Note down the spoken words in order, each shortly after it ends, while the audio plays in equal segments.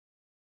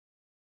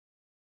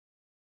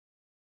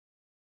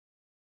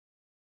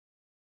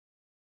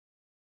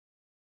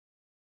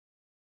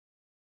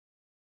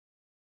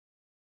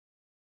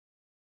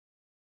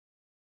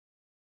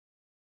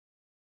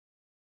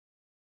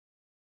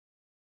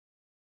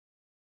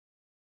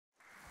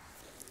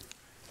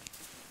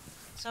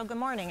So good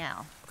morning,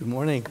 Al. Good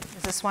morning.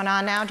 Is this one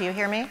on now? Do you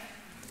hear me?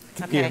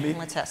 Hear me?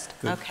 Let's test.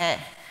 Good. Okay.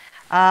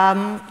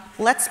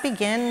 Let's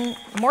begin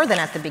more than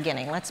at the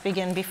beginning. Let's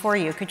begin before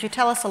you. Could you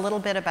tell us a little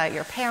bit about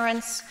your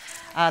parents,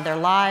 their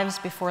lives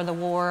before the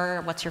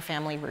war? What's your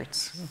family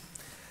roots?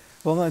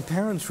 Well, my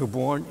parents were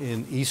born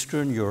in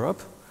Eastern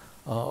Europe,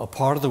 a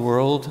part of the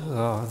world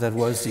that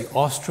was the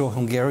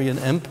Austro-Hungarian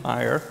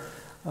Empire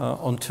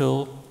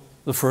until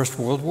the First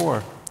World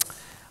War.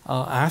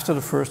 After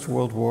the First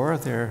World War,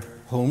 their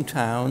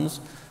hometowns,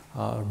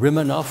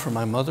 Rimanov for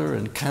my mother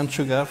and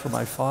Kętrzyga for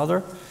my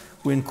father,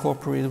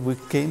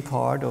 became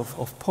part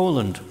of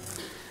Poland.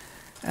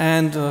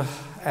 And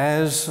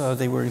as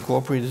they were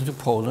incorporated into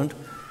Poland,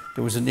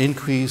 there was an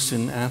increase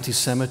in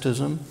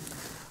anti-Semitism.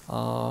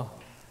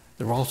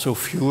 There were also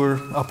fewer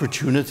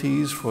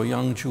opportunities for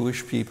young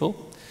Jewish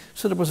people.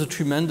 So there was a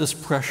tremendous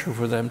pressure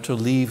for them to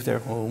leave their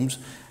homes.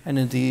 And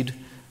indeed,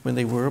 when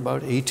they were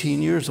about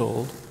 18 years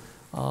old,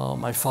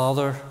 my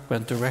father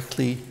went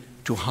directly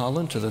to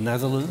Holland, to the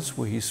Netherlands,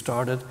 where he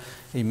started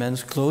a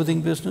men's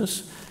clothing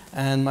business.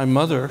 And my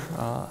mother,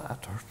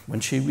 when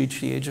she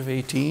reached the age of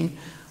 18,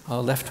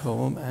 left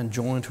home and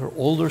joined her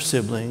older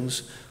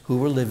siblings who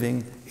were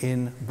living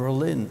in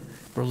Berlin.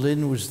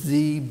 Berlin was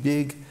the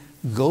big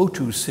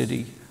go-to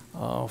city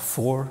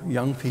for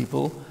young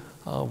people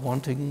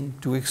wanting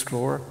to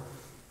explore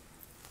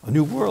a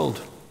new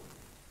world.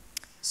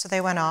 So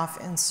they went off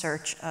in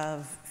search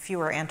of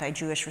fewer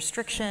anti-Jewish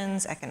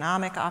restrictions,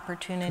 economic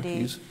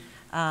opportunities.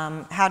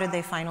 How did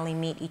they finally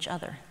meet each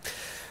other?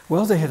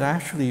 Well, they had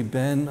actually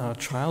been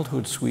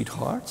childhood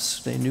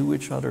sweethearts. They knew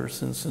each other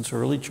since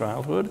early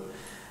childhood.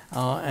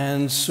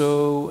 And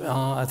so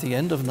at the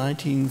end of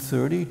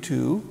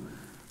 1932,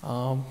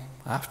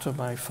 after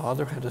my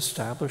father had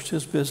established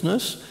his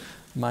business,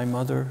 my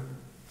mother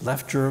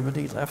left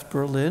Germany, left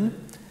Berlin,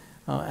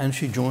 and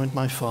she joined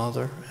my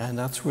father, and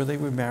that's where they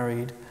were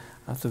married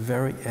at the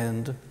very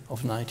end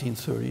of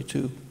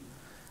 1932,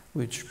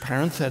 which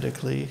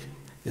parenthetically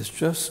is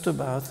just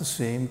about the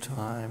same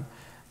time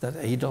that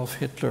Adolf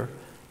Hitler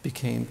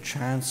became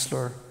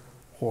Chancellor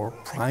or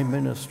Prime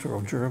Minister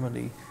of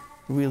Germany,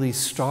 really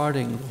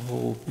starting the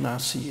whole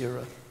Nazi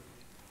era.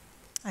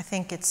 I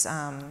think it's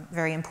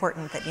very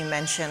important that you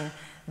mention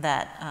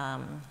that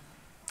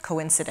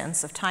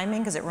coincidence of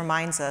timing, because it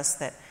reminds us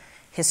that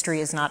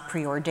history is not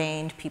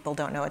preordained, people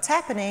don't know it's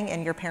happening,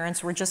 and your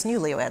parents were just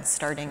newlyweds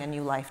starting a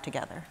new life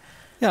together.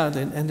 Yeah,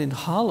 and in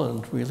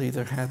Holland, really,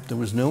 there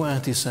was no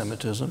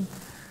anti-Semitism.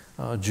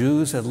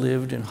 Jews had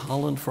lived in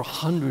Holland for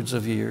hundreds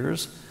of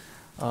years,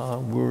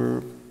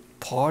 were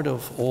part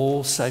of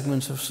all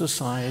segments of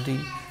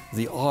society,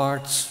 the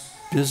arts,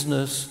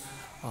 business,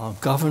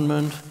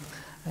 government,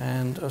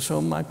 and so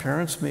my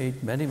parents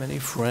made many, many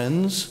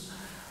friends,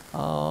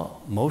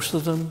 most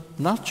of them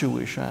not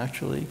Jewish,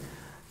 actually.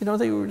 You know,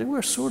 they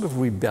were sort of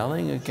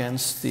rebelling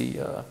against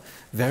the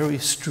very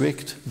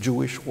strict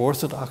Jewish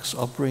Orthodox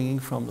upbringing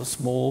from the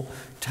small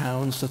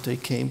towns that they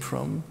came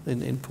from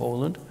in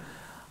Poland.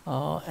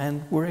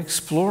 And we're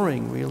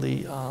exploring,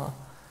 really,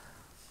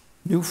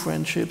 new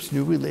friendships,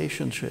 new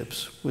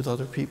relationships with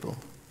other people.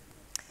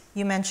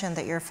 You mentioned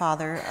that your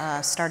father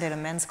started a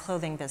men's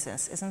clothing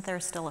business. Isn't there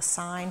still a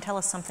sign? Tell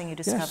us something you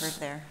discovered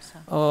there.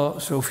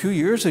 So a few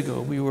years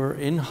ago, we were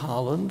in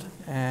Holland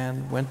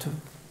and went to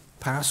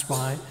pass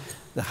by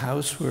the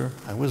house where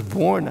I was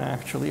born,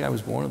 actually. I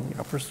was born in the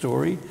upper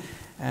story.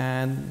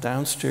 And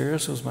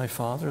downstairs was my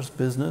father's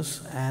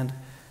business. And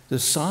the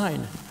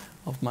sign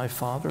of my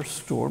father's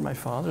store, my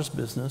father's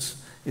business,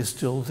 is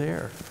still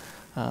there.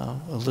 A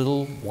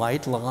little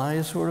white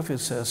lie, sort of. It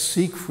says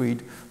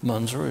Siegfried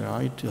Munzer. You know,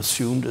 I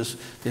assumed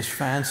this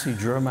fancy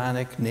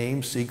Germanic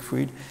name,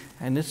 Siegfried,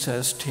 and it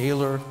says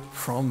tailor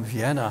from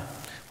Vienna.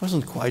 It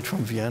wasn't quite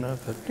from Vienna,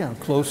 but you know,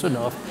 close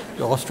enough.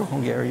 The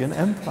Austro-Hungarian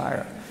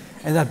Empire,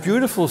 and that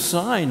beautiful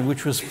sign,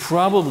 which was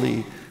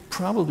probably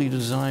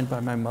designed by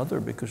my mother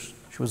because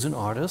she was an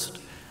artist,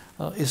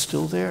 is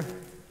still there.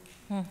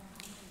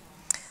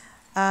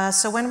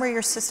 So when were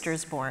your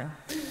sisters born?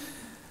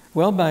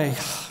 Well,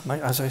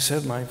 as I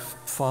said, my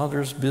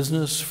father's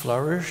business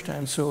flourished,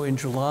 and so in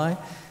July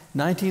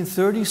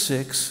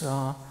 1936,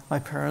 my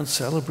parents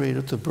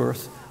celebrated the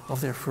birth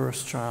of their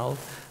first child,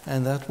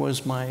 and that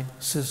was my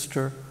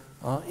sister,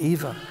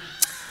 Eva.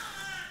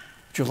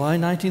 July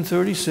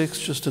 1936,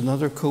 just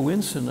another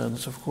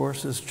coincidence, of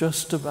course, is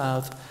just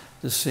about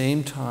the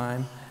same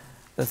time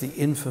that the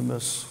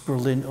infamous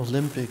Berlin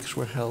Olympics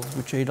were held,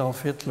 which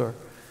Adolf Hitler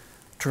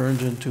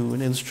turned into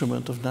an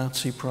instrument of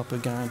Nazi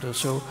propaganda.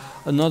 So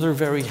another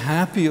very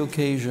happy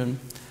occasion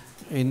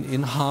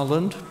in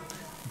Holland,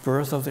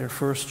 birth of their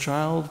first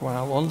child,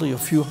 while only a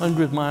few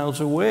hundred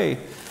miles away,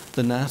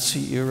 the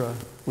Nazi era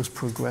was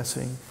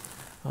progressing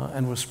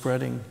and was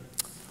spreading.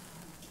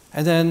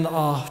 And then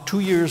 2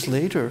 years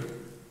later,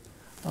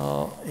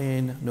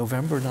 in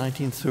November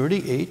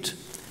 1938,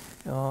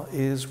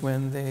 is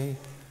when they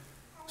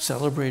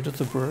celebrated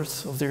the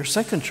birth of their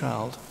second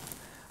child,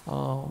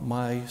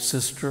 my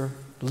sister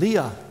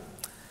Leah.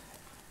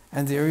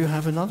 And there you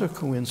have another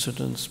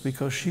coincidence,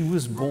 because she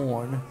was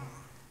born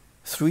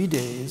 3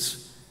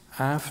 days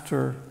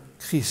after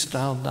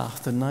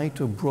Kristallnacht, the night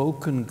of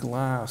broken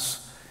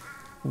glass,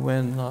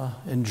 when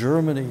in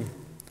Germany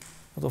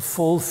the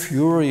full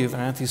fury of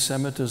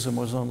anti-Semitism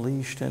was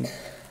unleashed and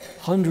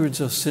hundreds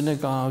of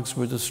synagogues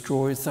were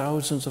destroyed,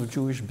 thousands of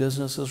Jewish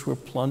businesses were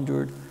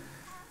plundered.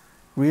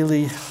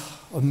 Really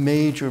a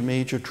major,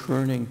 major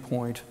turning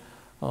point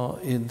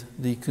in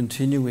the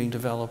continuing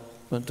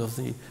development of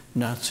the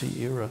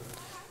Nazi era.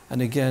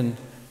 And again,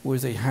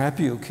 was a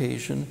happy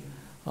occasion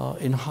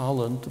in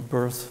Holland, the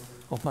birth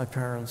of my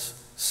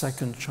parents'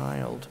 second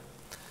child.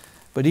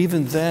 But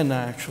even then,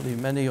 actually,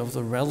 many of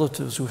the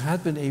relatives who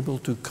had been able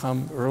to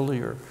come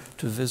earlier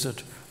to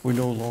visit were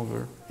no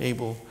longer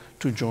able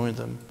to join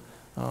them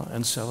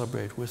and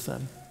celebrate with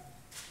them.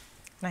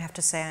 And I have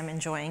to say, I'm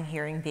enjoying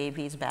hearing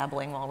babies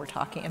babbling while we're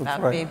talking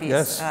about right. babies.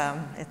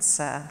 Yes.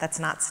 That's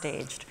not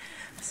staged.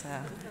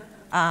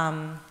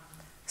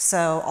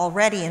 So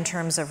already in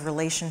terms of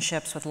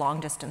relationships with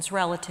long-distance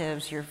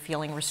relatives, you're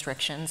feeling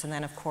restrictions. And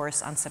then, of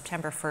course, on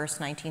September 1st,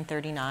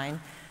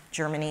 1939,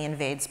 Germany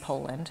invades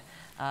Poland,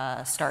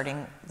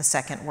 starting the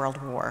Second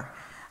World War.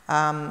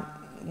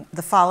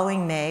 The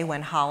following May,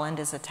 when Holland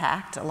is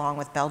attacked, along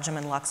with Belgium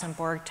and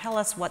Luxembourg, tell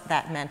us what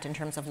that meant in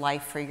terms of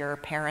life for your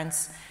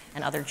parents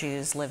and other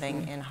Jews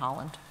living in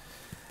Holland.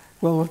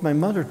 Well, what my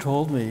mother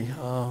told me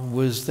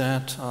was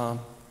that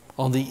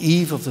on the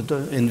eve of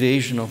the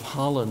invasion of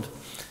Holland,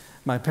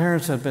 my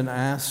parents had been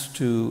asked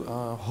to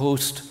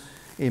host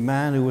a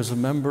man who was a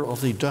member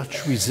of the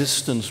Dutch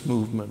resistance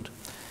movement.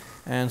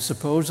 And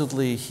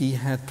supposedly he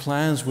had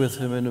plans with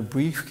him in a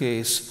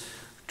briefcase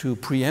to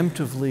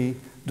preemptively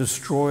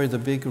destroy the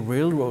big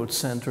railroad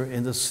center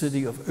in the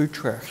city of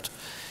Utrecht.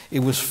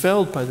 It was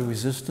felt by the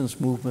resistance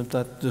movement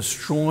that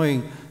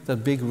destroying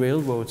that big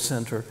railroad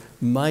center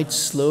might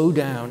slow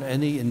down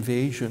any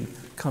invasion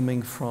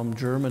coming from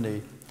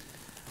Germany.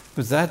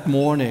 But that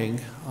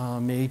morning,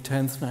 May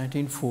 10th,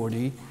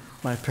 1940,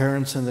 my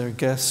parents and their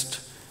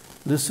guest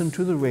listened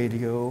to the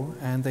radio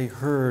and they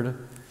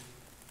heard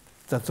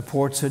that the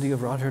port city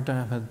of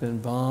Rotterdam had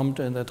been bombed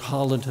and that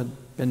Holland had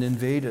been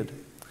invaded.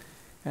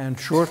 And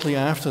shortly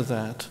after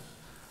that,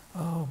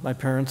 my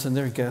parents and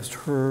their guest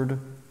heard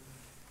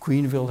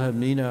Queen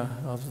Wilhelmina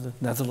of the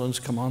Netherlands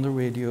come on the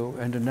radio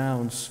and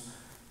announce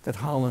that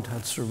Holland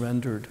had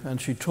surrendered.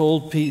 And she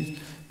told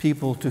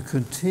people to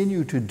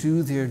continue to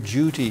do their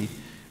duty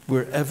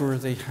wherever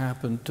they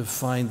happened to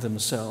find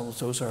themselves.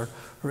 Those are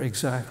her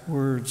exact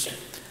words.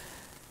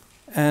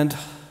 And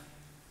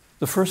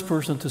the first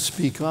person to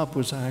speak up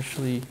was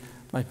actually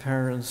my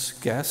parents'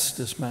 guest,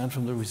 this man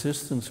from the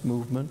resistance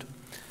movement.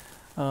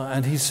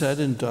 And he said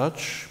in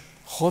Dutch,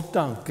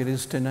 "Goddank, het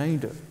is ten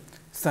einde."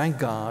 Thank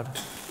God,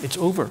 it's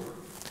over.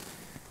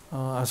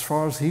 As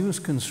far as he was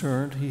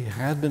concerned, he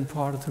had been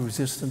part of the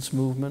resistance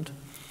movement,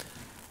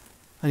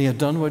 and he had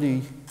done what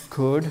he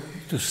could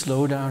to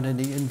slow down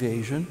any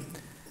invasion,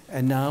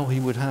 and now he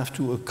would have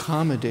to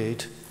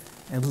accommodate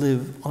and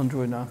live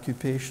under an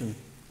occupation.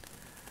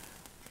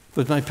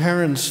 But my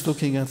parents,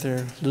 looking at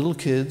their little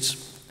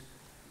kids,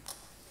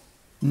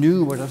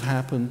 knew what had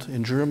happened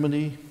in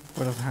Germany,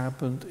 what had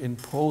happened in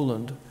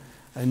Poland,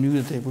 and knew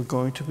that they were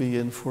going to be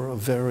in for a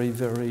very,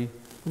 very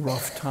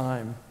rough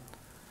time.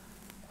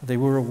 They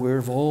were aware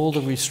of all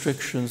the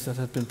restrictions that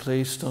had been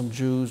placed on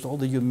Jews, all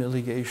the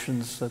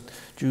humiliations that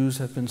Jews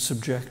had been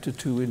subjected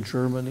to in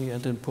Germany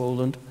and in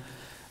Poland,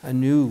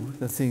 and knew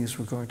that things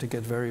were going to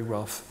get very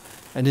rough.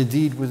 And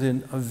indeed,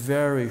 within a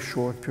very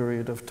short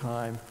period of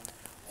time,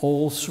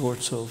 all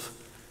sorts of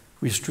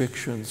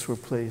restrictions were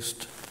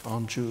placed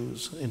on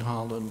Jews in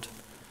Holland.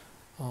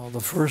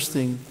 The first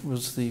thing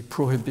was the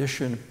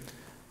prohibition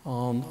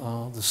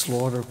on the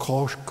slaughter,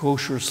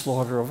 kosher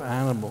slaughter of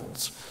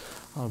animals,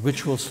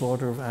 ritual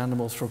slaughter of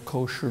animals for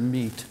kosher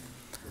meat,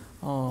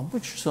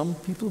 which some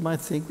people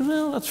might think,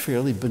 well, that's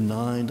fairly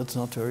benign, that's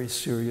not very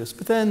serious.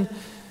 But then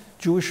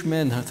Jewish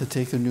men had to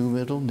take a new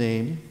middle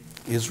name,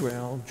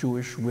 Israel,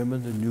 Jewish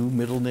women, a new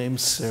middle name,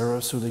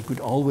 Sarah, so they could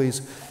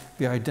always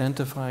be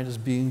identified as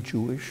being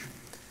Jewish.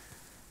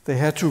 They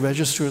had to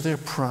register their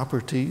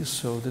property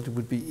so that it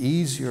would be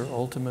easier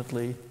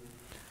ultimately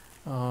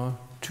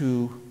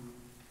to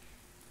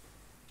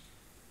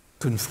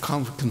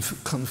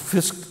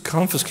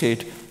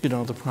confiscate,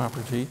 the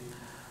property.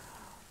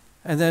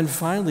 And then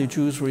finally,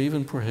 Jews were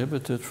even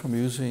prohibited from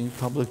using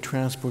public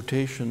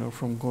transportation or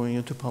from going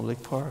into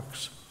public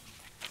parks.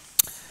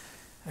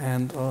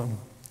 And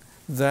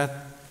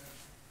that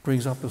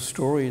brings up a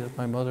story that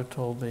my mother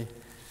told me.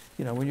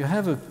 When you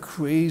have a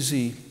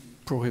crazy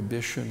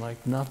prohibition,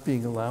 like not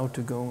being allowed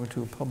to go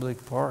into a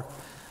public park,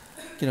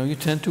 you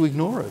tend to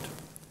ignore it.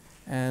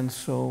 And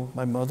so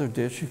my mother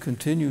did. She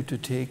continued to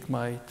take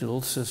my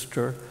little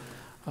sister,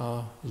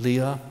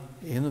 Leah,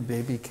 in a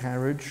baby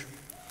carriage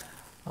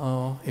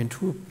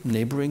into a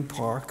neighboring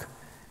park.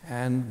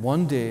 And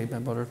one day, my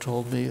mother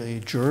told me, a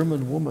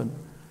German woman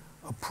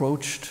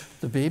approached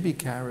the baby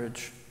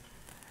carriage.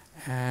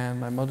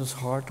 And my mother's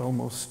heart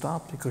almost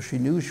stopped because she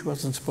knew she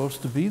wasn't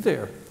supposed to be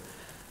there.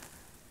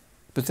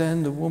 But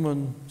then the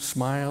woman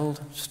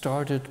smiled,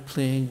 started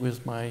playing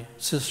with my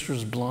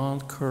sister's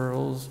blonde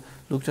curls,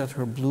 looked at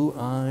her blue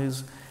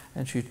eyes,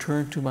 and she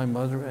turned to my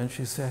mother and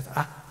she said,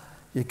 "Ah,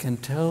 you can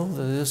tell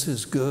that this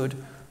is good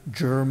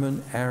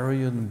German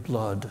Aryan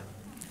blood."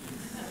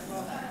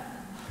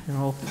 You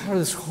know, part of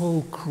this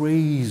whole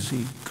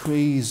crazy,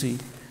 crazy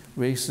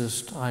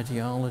racist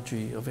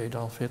ideology of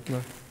Adolf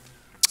Hitler.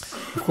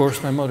 Of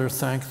course, my mother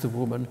thanked the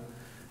woman,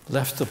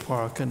 left the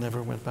park, and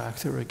never went back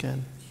there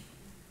again.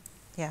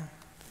 Yeah,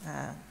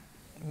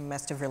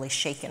 must have really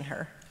shaken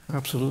her.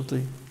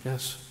 Absolutely,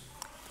 yes.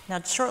 Now,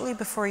 shortly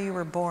before you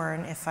were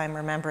born, if I'm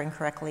remembering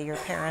correctly, your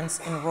parents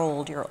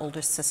enrolled your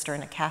oldest sister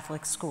in a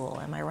Catholic school,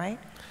 am I right?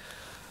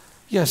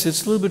 Yes,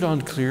 it's a little bit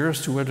unclear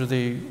as to whether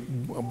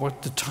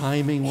what the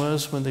timing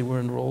was when they were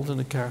enrolled in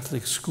a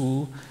Catholic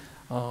school.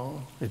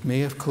 It may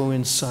have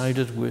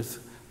coincided with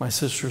my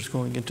sister's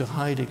going into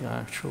hiding,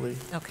 actually.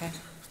 Okay.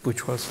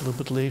 Which was a little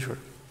bit later.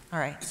 All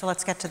right, so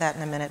let's get to that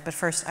in a minute. But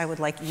first, I would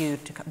like you,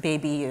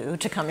 baby you,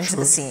 to come into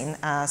the scene.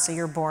 So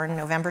you're born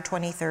November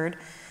 23rd,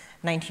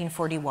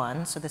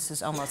 1941. So this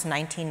is almost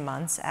 19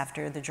 months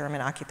after the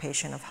German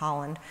occupation of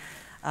Holland.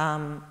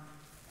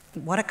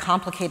 What a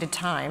complicated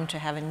time to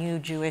have a new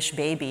Jewish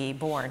baby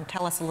born.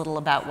 Tell us a little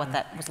about what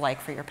that was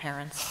like for your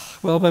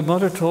parents. Well, my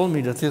mother told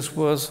me that this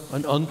was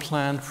an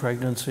unplanned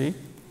pregnancy,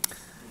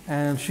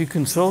 and she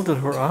consulted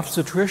her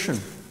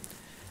obstetrician,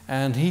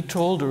 and he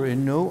told her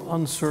in no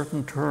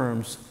uncertain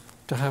terms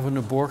to have an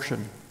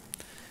abortion.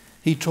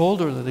 He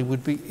told her that it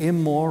would be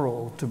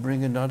immoral to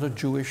bring another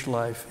Jewish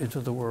life into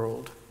the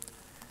world.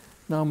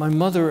 Now, my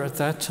mother at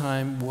that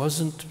time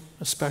wasn't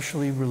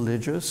especially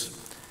religious,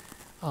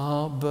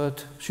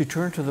 but she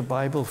turned to the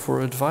Bible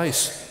for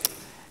advice.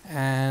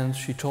 And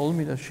she told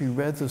me that she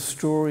read the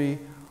story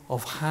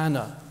of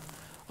Hannah,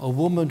 a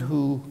woman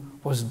who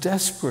was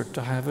desperate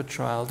to have a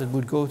child and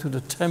would go to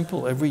the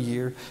temple every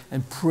year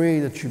and pray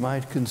that she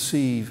might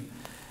conceive.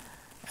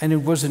 And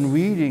it was in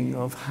reading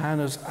of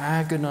Hannah's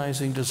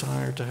agonizing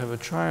desire to have a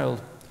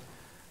child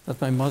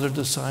that my mother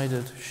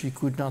decided she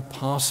could not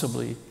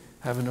possibly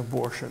have an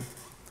abortion.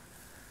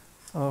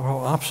 Her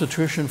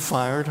obstetrician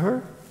fired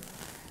her.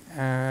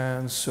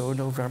 And so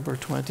November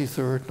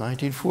 23rd,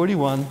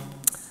 1941,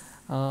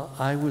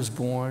 I was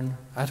born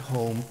at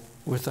home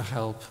with the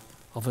help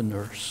of a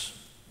nurse.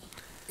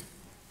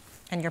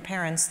 And your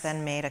parents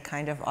then made a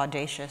kind of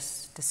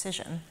audacious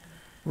decision.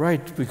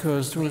 Right,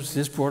 because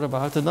this brought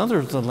about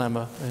another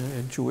dilemma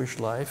in Jewish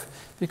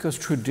life, because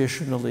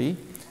traditionally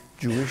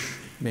Jewish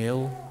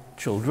male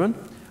children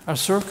are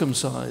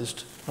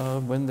circumcised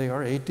when they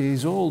are 8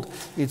 days old.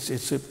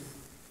 It's a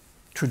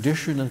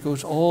tradition that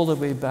goes all the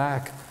way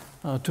back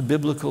to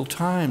biblical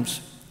times.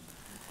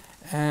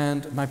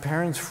 And my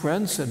parents'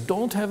 friends said,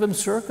 don't have him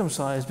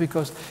circumcised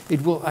because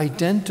it will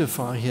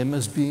identify him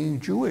as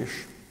being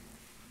Jewish.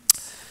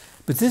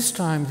 But this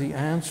time the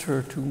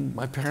answer to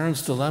my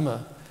parents'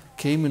 dilemma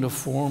came in the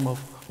form of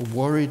a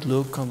worried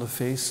look on the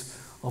face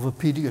of a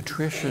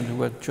pediatrician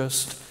who had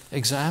just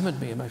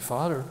examined me. And my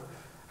father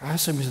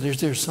asked him,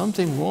 is there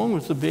something wrong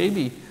with the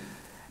baby?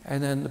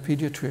 And then the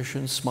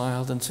pediatrician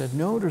smiled and said,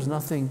 no, there's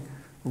nothing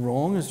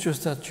wrong. It's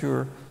just that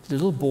your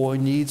little boy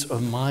needs a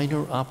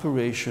minor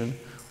operation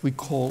we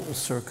call a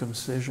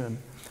circumcision.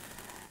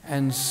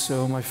 And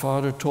so my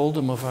father told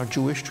him of our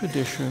Jewish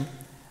tradition,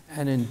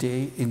 and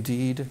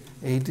indeed,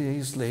 8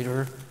 days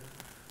later,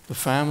 the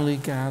family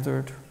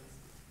gathered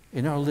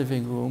in our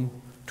living room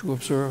to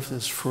observe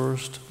this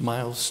first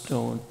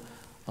milestone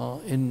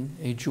in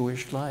a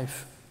Jewish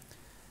life.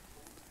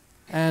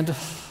 And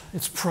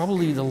it's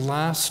probably the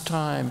last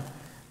time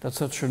that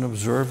such an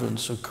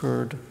observance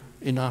occurred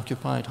in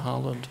occupied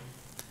Holland.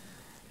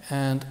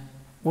 And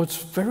what's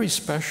very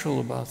special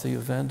about the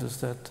event is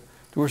that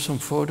there were some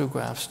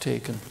photographs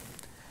taken,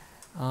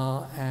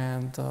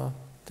 and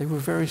they were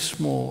very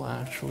small,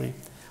 actually,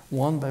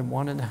 1 by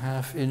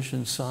 1.5 inch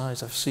in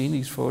size. I've seen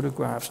these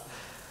photographs.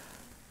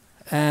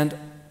 And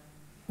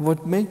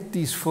what made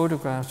these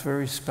photographs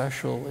very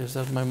special is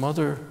that my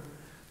mother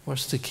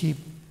was to keep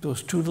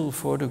those 2 little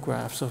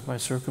photographs of my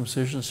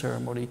circumcision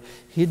ceremony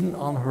hidden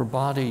on her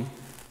body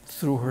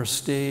through her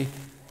stay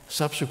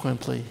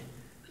subsequently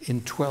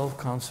in 12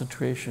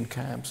 concentration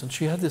camps. And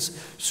she had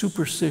this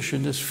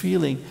superstition, this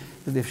feeling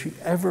that if she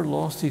ever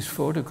lost these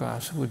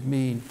photographs, it would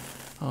mean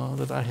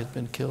that I had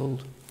been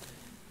killed.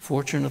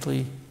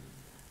 Fortunately,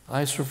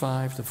 I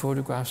survived, the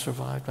photographs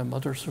survived, my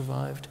mother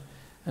survived,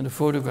 and the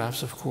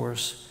photographs, of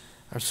course,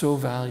 are so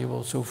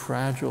valuable, so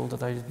fragile,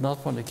 that I did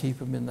not want to keep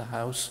them in the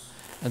house,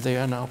 and they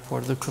are now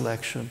part of the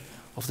collection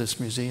of this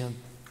museum.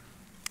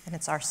 And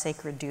it's our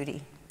sacred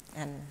duty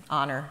and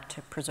honor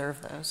to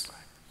preserve those.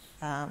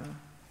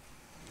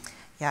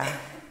 Yeah.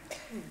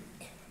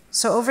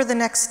 So over the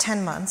next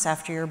 10 months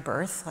after your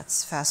birth,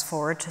 let's fast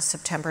forward to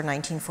September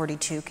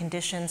 1942,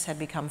 conditions had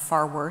become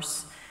far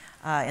worse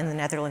in the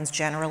Netherlands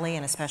generally,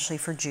 and especially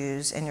for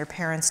Jews, and your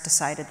parents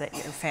decided that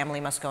your family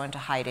must go into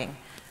hiding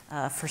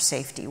for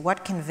safety.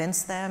 What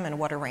convinced them, and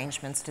what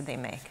arrangements did they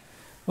make?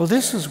 Well,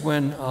 this is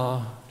when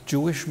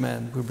Jewish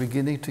men were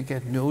beginning to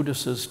get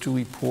notices to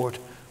report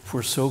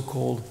for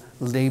so-called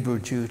labor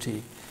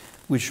duty,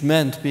 which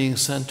meant being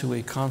sent to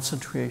a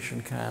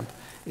concentration camp,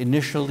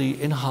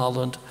 initially in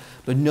Holland,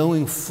 but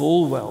knowing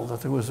full well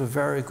that there was a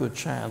very good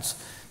chance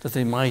that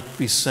they might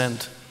be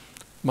sent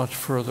much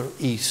further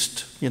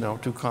east,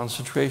 to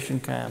concentration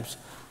camps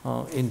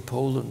in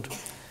Poland.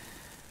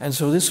 And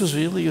so this was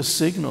really a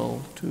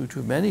signal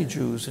to many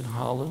Jews in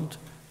Holland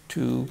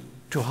to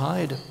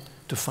hide,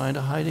 to find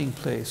a hiding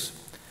place.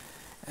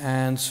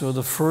 And so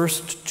the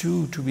first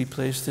two to be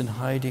placed in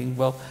hiding,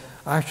 well,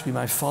 actually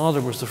my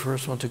father was the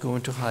first one to go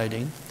into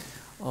hiding.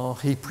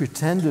 He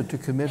pretended to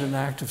commit an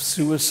act of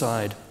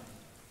suicide,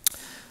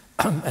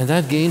 and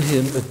that gained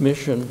him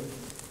admission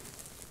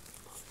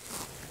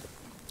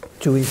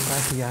to a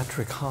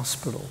psychiatric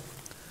hospital.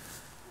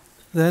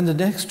 Then the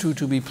next two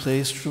to be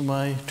placed were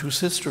my two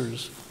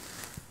sisters.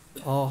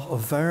 A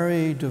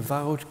very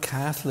devout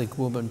Catholic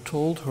woman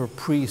told her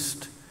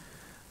priest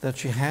that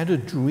she had a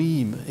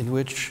dream in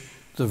which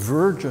the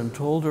Virgin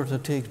told her to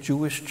take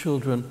Jewish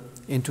children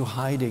into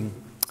hiding.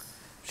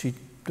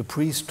 The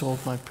priest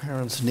told my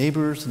parents, the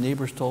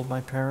neighbors told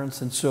my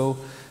parents, and so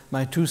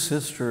my two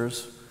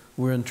sisters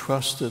were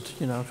entrusted,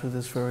 to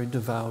this very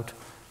devout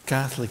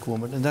Catholic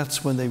woman. And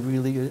that's when they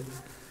really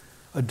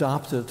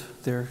adopted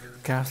their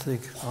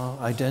Catholic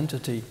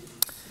identity.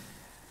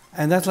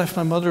 And that left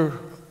my mother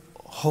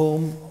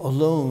home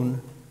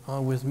alone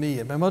with me.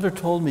 And my mother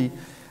told me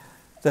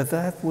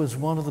that was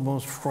one of the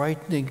most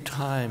frightening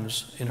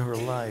times in her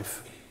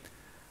life,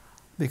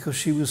 because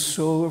she was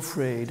so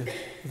afraid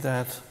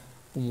that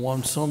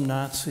some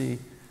Nazi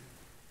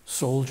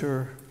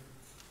soldier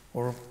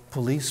or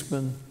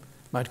policeman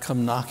might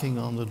come knocking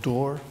on the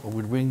door or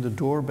would ring the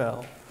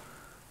doorbell.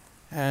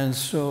 And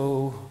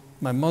so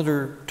my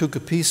mother took a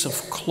piece of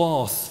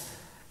cloth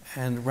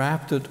and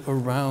wrapped it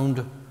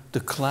around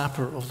the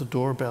clapper of the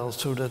doorbell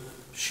so that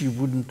she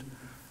wouldn't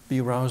be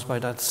aroused by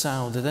that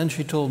sound. And then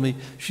she told me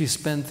she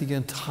spent the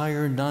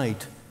entire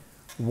night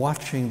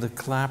watching the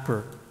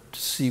clapper to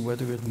see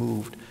whether it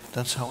moved.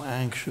 That's how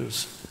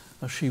anxious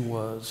she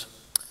was.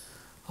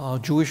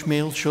 Jewish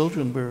male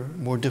children were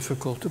more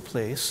difficult to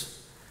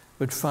place,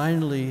 but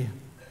finally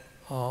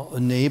a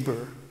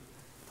neighbor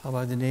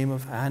by the name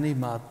of Annie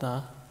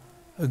Matna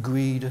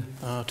agreed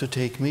to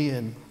take me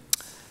in.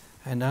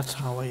 And that's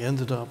how I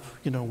ended up,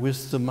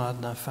 with the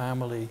Matna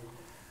family.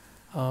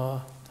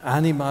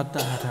 Annie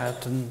Matna had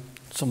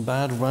some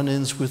bad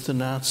run-ins with the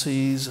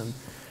Nazis, and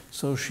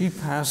so she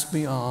passed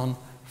me on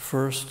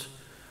first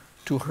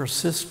to her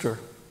sister.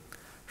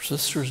 Her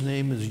sister's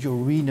name is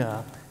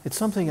Yorina. It's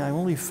something I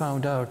only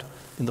found out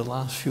in the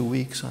last few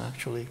weeks,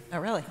 actually. Oh,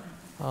 really?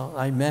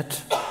 I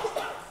met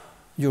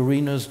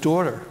Yorina's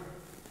daughter,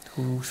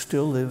 who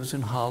still lives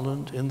in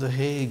Holland, in The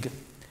Hague.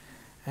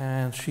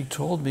 And she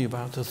told me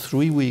about the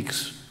 3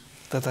 weeks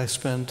that I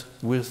spent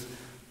with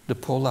the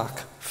Polak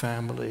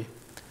family,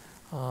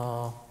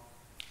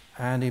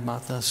 Annie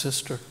Matna's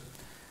sister.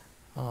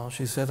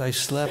 She said I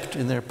slept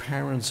in their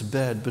parents'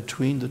 bed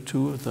between the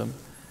two of them,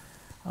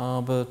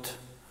 but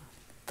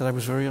that I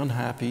was very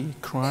unhappy,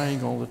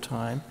 crying all the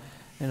time,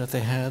 and that they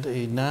had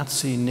a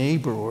Nazi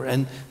neighbor,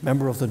 and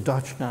member of the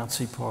Dutch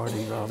Nazi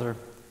party, rather,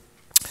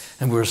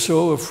 and were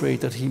so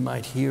afraid that he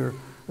might hear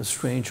a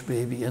strange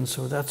baby. And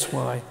so that's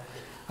why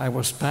I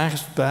was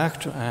passed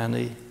back to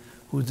Annie,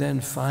 who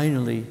then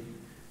finally,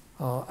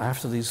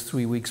 after these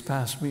 3 weeks,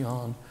 passed me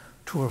on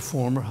to her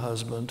former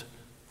husband,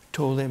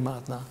 Tole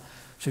Matna.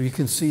 So you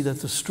can see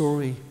that the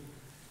story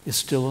is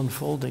still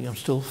unfolding. I'm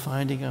still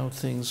finding out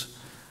things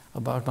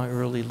about my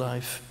early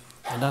life.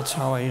 And that's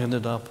how I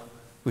ended up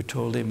with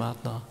Tole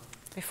Matna.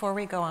 Before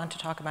we go on to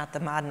talk about the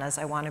Madnas,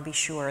 I want to be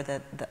sure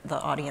that the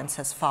audience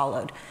has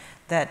followed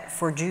that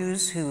for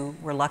Jews who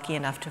were lucky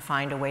enough to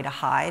find a way to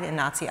hide in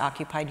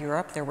Nazi-occupied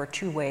Europe, there were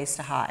 2 ways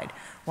to hide.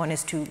 One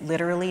is to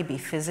literally be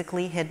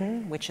physically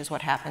hidden, which is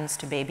what happens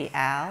to baby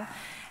Al.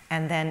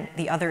 And then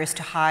the other is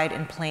to hide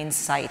in plain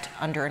sight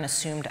under an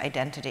assumed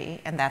identity.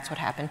 And that's what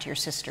happened to your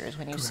sisters.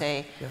 When you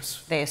say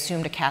they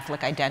assumed a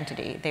Catholic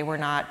identity, they were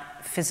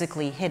not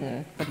physically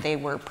hidden, but they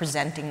were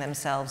presenting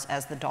themselves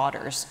as the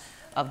daughters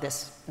of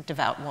this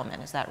devout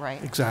woman. Is that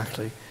right?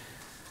 Exactly.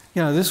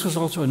 Yeah, this was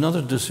also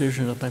another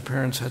decision that my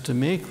parents had to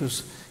make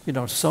was,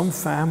 some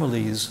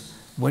families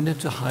went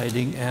into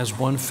hiding as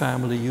one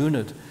family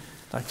unit,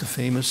 like the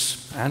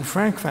famous Anne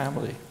Frank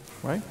family,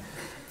 right?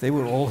 They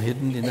were all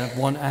hidden in that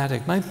one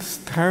attic. My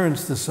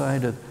parents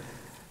decided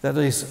that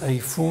is a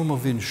form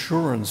of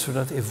insurance, so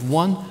that if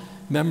one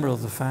member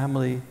of the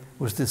family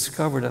was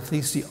discovered, at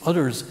least the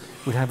others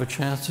would have a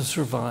chance to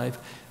survive.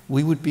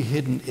 We would be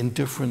hidden in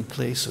different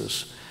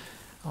places.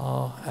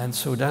 And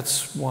so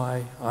that's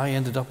why I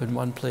ended up in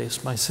one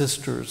place, my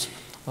sisters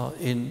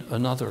in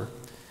another.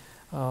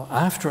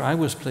 After I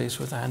was placed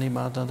with Annie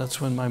Matna, that's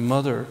when my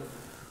mother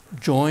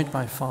joined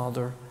my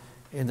father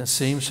in the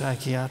same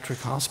psychiatric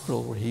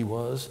hospital where he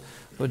was,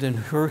 but in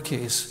her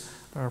case,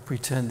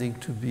 pretending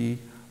to be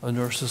a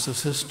nurse's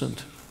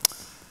assistant.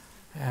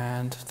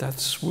 And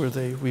that's where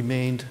they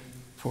remained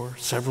for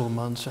several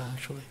months,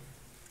 actually.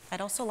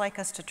 I'd also like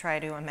us to try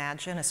to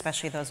imagine,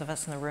 especially those of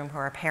us in the room who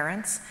are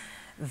parents,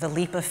 the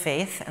leap of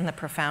faith and the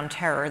profound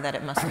terror that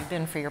it must have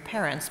been for your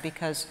parents,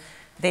 because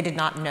they did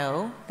not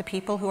know the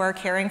people who are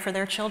caring for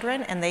their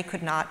children, and they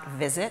could not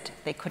visit,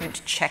 they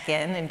couldn't check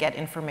in and get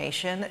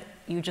information.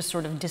 You just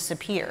sort of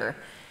disappear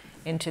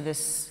into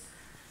this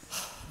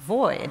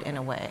void in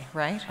a way,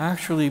 right?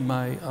 Actually,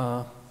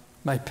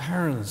 my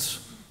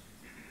parents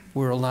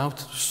were allowed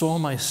to saw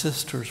my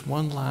sisters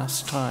one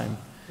last time.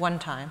 One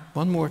time?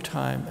 One more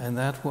time, and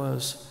that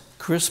was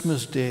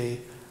Christmas Day,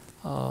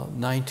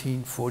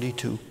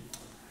 1942.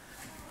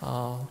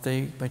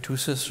 My two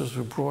sisters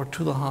were brought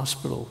to the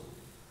hospital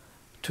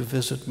to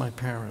visit my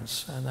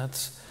parents, and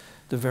that's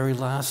the very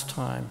last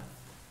time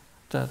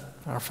that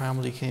our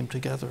family came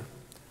together.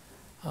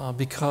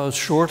 Because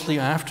shortly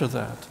after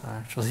that,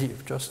 actually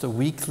just a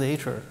week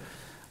later,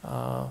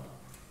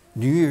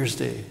 New Year's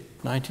Day,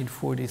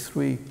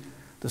 1943,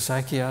 the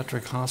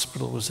psychiatric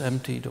hospital was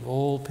emptied of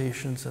all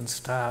patients and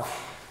staff,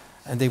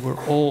 and they were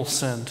all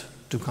sent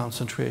to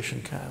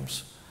concentration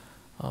camps,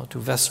 to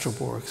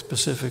Westerbork,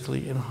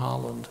 specifically in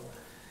Holland,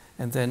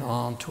 and then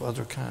on to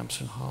other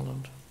camps in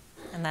Holland.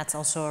 And that's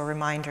also a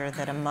reminder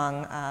that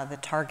among the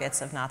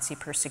targets of Nazi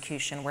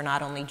persecution were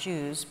not only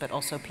Jews, but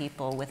also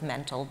people with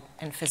mental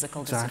and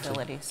physical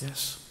disabilities.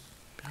 Yes.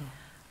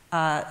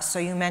 So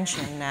you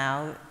mentioned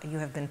now you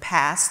have been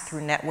passed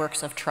through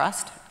networks of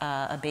trust,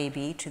 a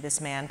baby, to this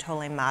man,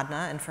 Tole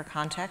Madna. And for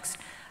context,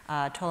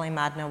 Tole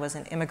Madna was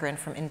an immigrant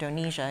from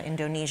Indonesia.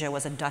 Indonesia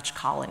was a Dutch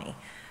colony.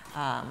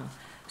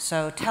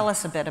 So tell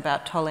us a bit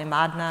about Tole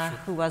Madna. Sure.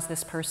 Who was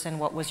this person?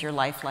 What was your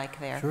life like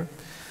there? Sure.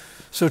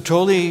 So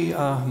Tole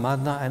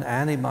Madna and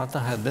Annie Madna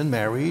had been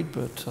married,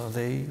 but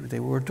they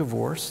were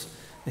divorced.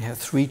 They had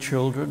 3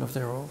 children of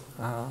their own,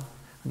 and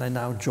they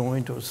now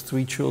joined those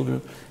 3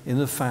 children in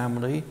the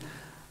family.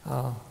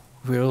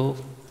 Will,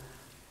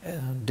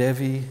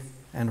 Devi,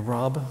 and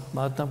Rob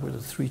Madna were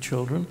the 3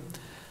 children.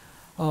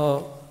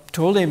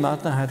 Tole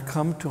Madna had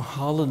come to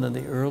Holland in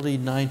the early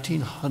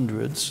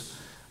 1900s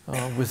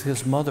with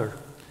his mother,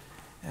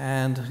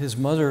 and his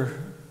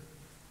mother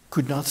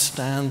could not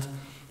stand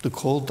the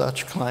cold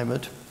Dutch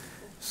climate,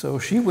 so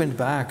she went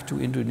back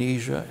to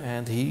Indonesia,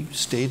 and he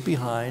stayed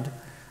behind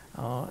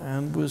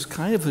and was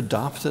kind of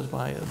adopted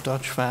by a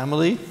Dutch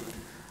family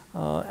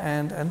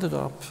and ended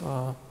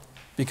up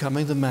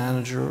becoming the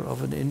manager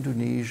of an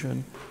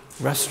Indonesian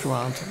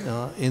restaurant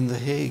in The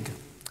Hague.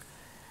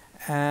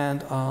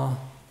 And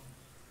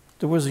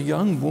there was a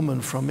young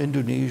woman from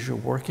Indonesia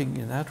working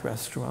in that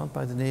restaurant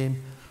by the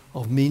name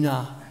of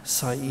Mina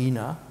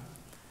Saina,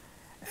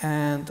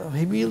 and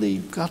he really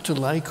got to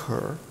like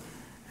her,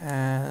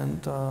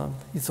 and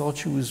he thought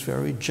she was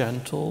very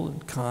gentle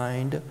and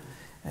kind,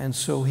 and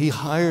so he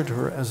hired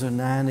her as a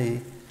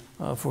nanny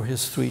for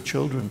his 3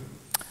 children.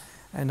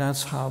 And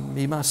that's how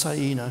Mima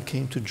Saina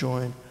came to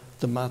join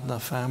the Madna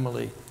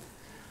family.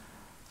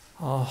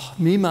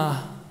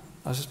 Mima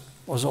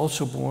was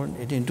also born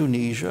in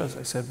Indonesia, as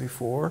I said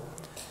before,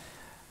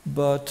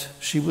 but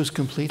she was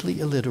completely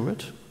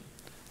illiterate,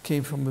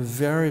 came from a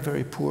very,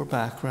 very poor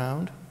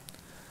background,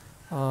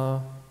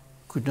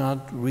 could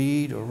not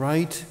read or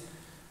write,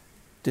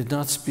 did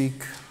not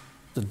speak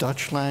the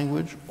Dutch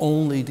language,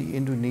 only the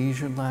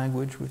Indonesian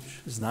language,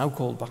 which is now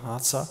called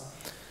Bahasa.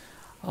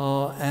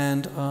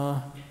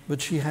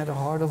 But she had a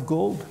heart of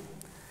gold.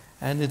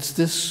 And it's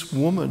this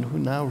woman who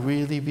now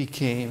really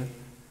became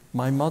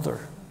my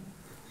mother.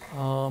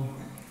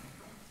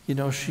 You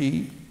know,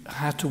 she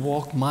had to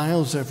walk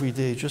miles every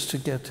day just to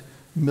get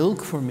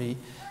milk for me,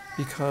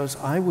 because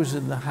I was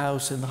in the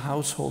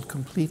household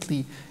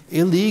completely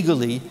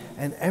illegally,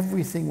 and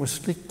everything was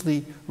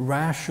strictly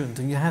rationed,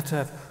 and you had to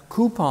have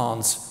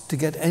coupons to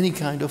get any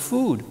kind of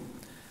food.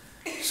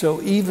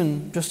 So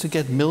even just to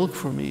get milk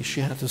for me,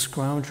 she had to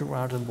scrounge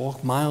around and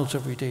walk miles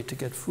every day to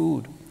get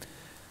food.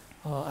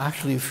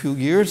 Actually, a few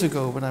years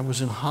ago, when I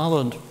was in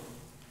Holland,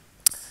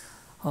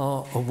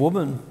 a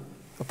woman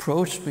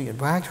approached me and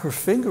wagged her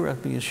finger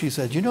at me, and she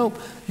said, "You know,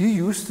 you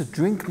used to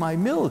drink my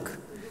milk."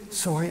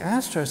 So I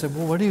asked her, I said,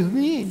 "Well, what do you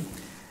mean?"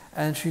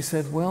 And she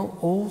said, "Well,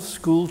 all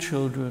school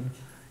children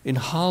in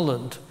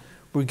Holland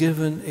were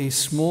given a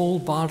small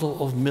bottle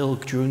of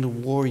milk during the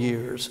war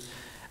years.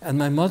 And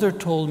my mother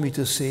told me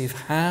to save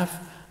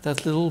half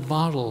that little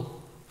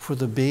bottle for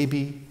the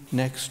baby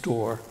next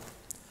door.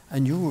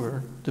 And you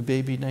were the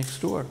baby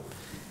next door."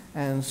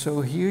 And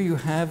so here you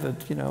have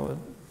it, you know, a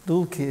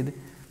little kid,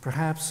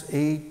 perhaps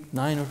 8,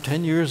 9, or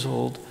 10 years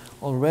old,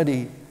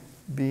 already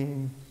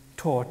being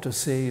taught to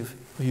save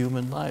a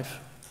human life.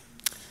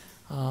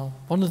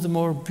 One of the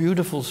more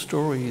beautiful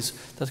stories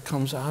that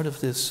comes out of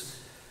this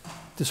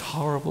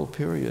horrible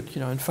period.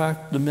 You know, in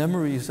fact, the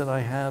memories that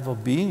I have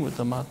of being with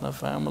the Madna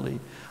family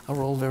are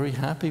all very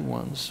happy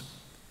ones.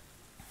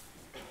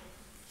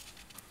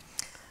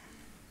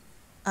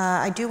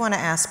 I do want to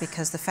ask,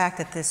 because the fact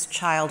that this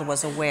child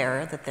was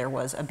aware that there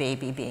was a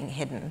baby being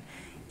hidden,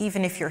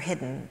 even if you're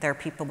hidden, there are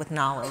people with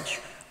knowledge,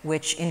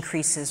 which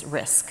increases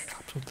risk.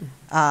 Absolutely.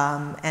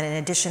 And in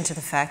addition to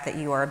the fact that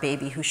you are a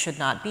baby who should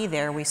not be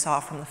there, we saw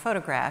from the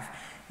photograph,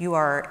 you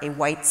are a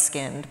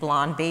white-skinned,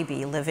 blonde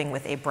baby living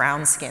with a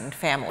brown-skinned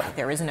family.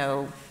 There is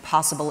no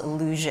possible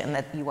illusion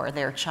that you are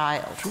their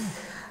child. Sure.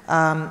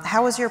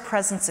 How was your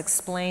presence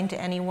explained to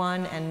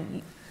anyone?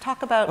 And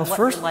talk about what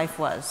your life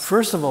was.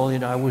 First of all,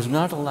 I was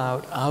not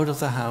allowed out of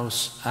the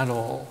house at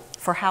all.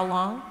 For how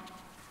long?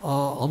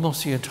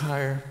 Almost the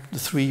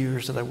 3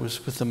 years that I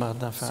was with the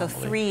Madna family. So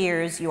 3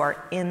 years you are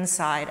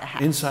inside a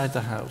house. Inside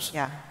the house.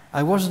 Yeah.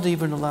 I wasn't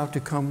even allowed to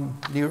come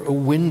near a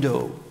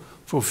window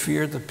for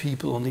fear that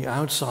people on the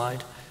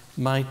outside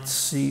might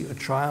see a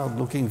child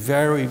looking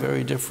very,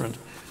 very different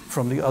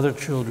from the other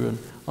children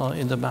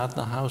in the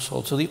Madna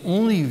household. So the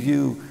only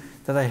view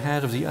that I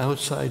had of the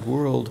outside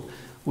world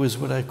was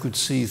what I could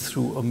see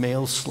through a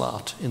mail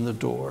slot in the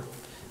door.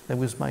 That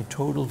was my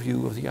total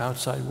view of the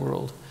outside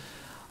world.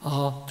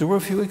 There were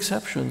a few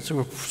exceptions. There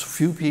were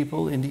few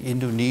people in the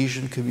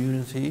Indonesian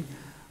community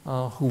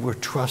who were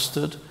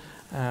trusted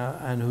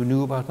and who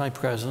knew about my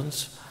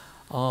presence.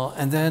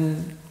 And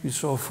then you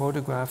saw a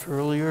photograph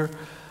earlier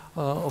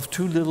of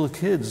 2 little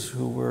kids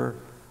who were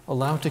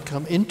allowed to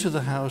come into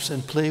the house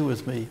and play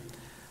with me.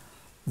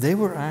 They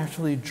were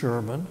actually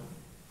Germans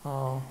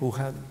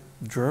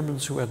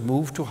who had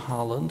moved to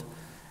Holland,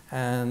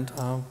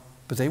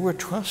 but they were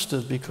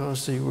trusted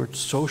because they were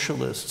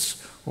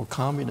socialists or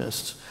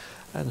communists.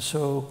 And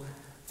so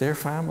their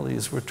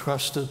families were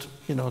trusted,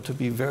 to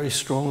be very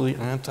strongly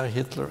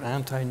anti-Hitler,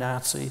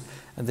 anti-Nazi,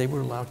 and they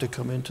were allowed to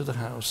come into the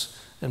house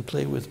and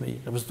play with me.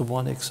 That was the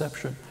one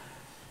exception.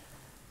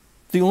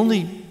 The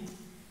only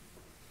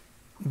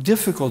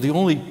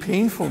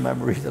painful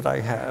memory that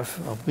I have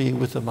of being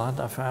with the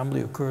Madna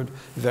family occurred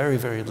very,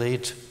 very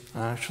late,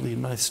 actually,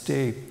 in my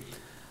stay.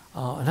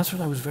 And that's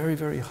when I was very,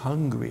 very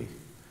hungry,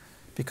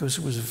 because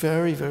there was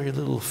very, very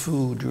little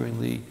food during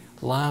the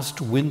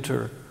last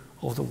winter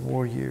of the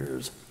war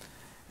years.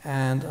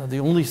 And the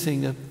only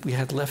thing that we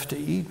had left to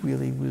eat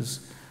really was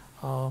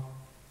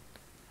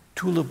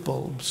tulip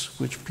bulbs,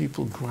 which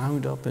people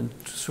ground up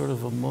into sort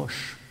of a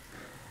mush.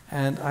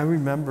 And I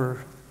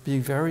remember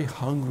being very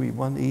hungry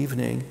one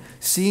evening,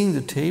 seeing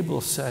the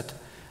table set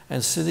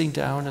and sitting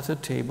down at the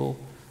table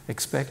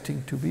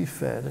expecting to be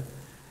fed,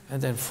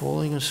 and then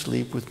falling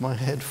asleep with my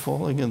head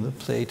falling in the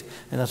plate,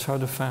 and that's how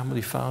the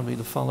family found me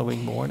the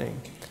following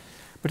morning.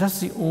 But that's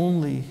the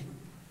only,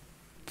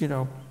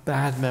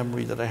 bad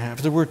memory that I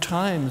have. There were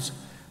times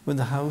when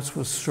the house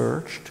was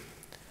searched.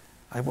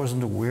 I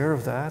wasn't aware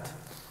of that,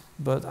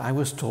 but I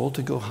was told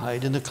to go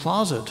hide in a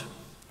closet.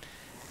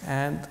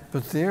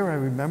 But there I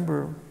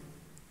remember,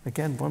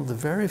 again, one of the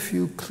very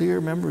few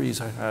clear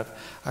memories I had.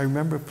 I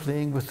remember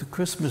playing with the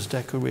Christmas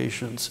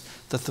decorations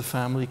that the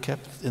family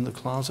kept in the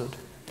closet.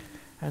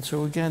 And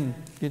so again,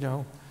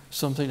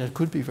 something that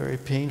could be very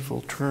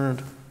painful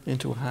turned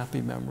into a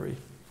happy memory.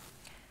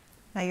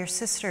 Now, your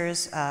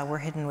sisters were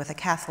hidden with a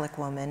Catholic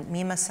woman.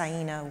 Mima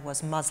Saina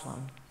was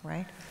Muslim,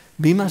 right?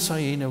 Mima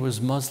Saina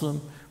was Muslim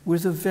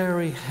with a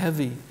very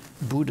heavy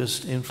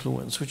Buddhist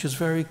influence, which is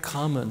very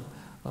common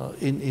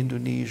in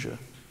Indonesia.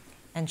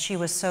 And she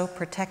was so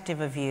protective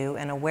of you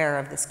and aware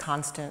of this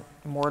constant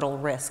mortal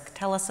risk.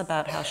 Tell us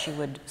about how she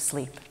would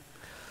sleep.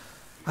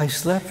 I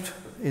slept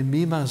in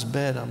Mima's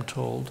bed, I'm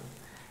told,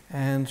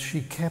 and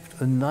she kept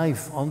a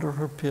knife under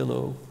her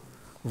pillow,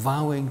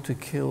 vowing to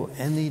kill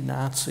any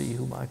Nazi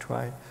who might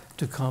try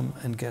to come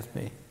and get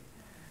me.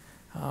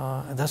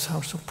 And that's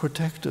how so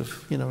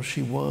protective,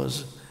 she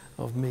was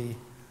of me.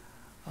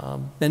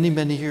 Many,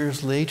 many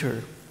years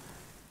later,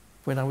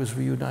 when I was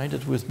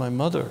reunited with my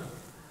mother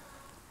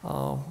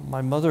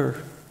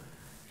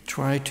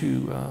tried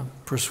to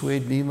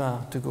persuade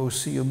Mima to go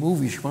see a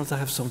movie. She wanted to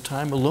have some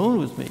time alone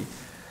with me.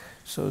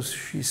 So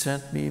she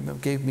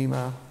gave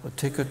Mima a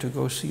ticket to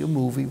go see a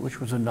movie, which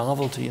was a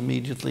novelty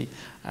immediately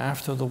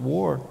after the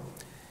war.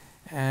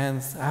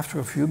 And after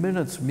a few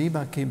minutes,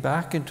 Mima came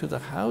back into the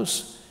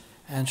house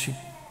and she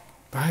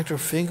wagged her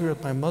finger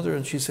at my mother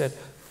and she said,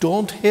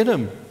 "Don't hit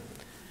him,"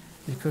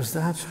 because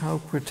that's how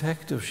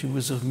protective she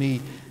was of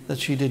me, that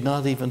she did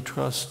not even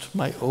trust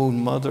my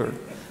own mother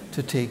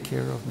to take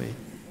care of me.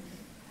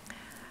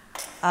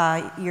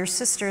 Your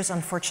sisters,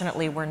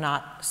 unfortunately, were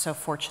not so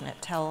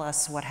fortunate. Tell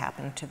us what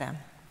happened to them.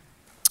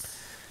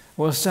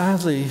 Well,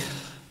 sadly,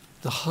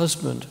 the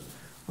husband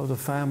of the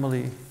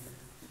family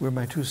where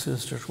my 2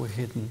 sisters were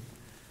hidden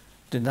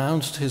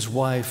denounced his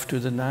wife to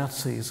the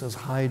Nazis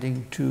as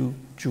hiding 2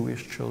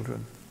 Jewish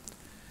children.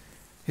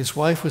 His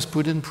wife was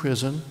put in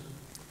prison,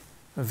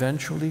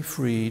 eventually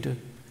freed,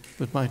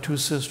 but my 2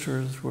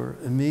 sisters were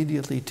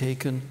immediately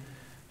taken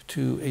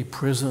to a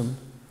prison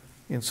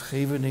in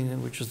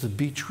Scheveningen, which is the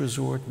beach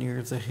resort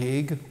near the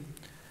Hague.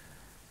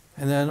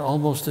 And then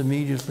almost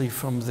immediately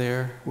from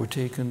there were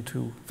taken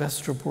to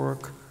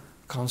Westerbork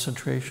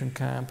concentration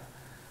camp,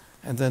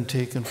 and then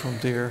taken from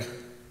there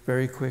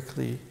very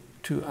quickly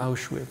to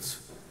Auschwitz,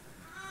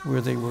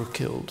 where they were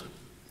killed.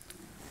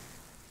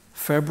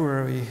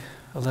 February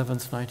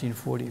 11th,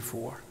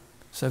 1944,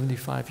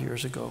 75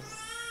 years ago.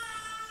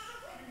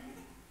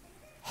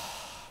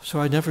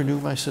 So I never knew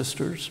my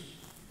sisters.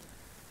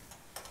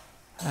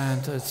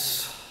 And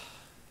it's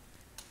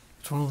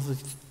one of the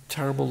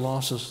terrible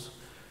losses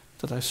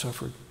that I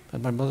suffered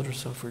and my mother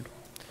suffered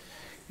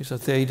is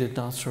that they did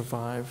not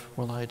survive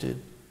while I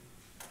did.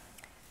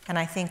 And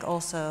I think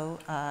also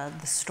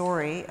the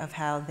story of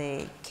how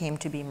they came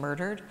to be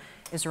murdered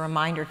is a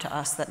reminder to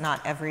us that not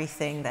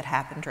everything that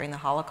happened during the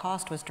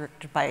Holocaust was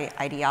directed by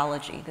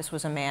ideology. This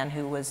was a man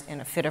who was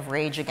in a fit of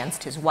rage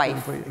against his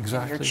wife. Exactly.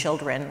 And your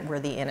children were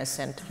the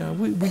innocent. Yeah,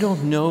 we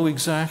don't know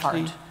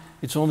exactly. Part.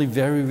 It's only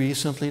very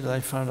recently that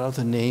I found out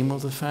the name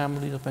of the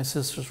family that my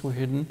sisters were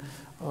hidden,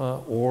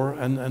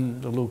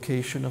 and the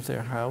location of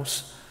their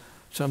house.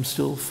 So I'm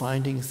still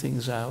finding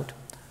things out.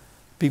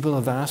 People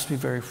have asked me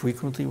very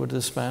frequently whether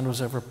this man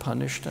was ever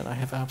punished, and I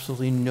have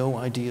absolutely no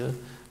idea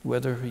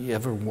whether he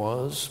ever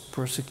was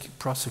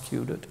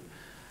prosecuted.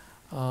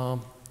 But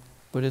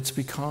it's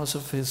because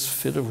of his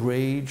fit of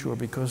rage or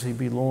because he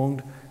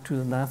belonged to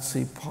the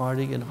Nazi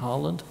party in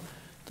Holland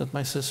that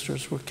my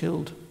sisters were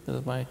killed,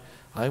 that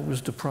I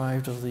was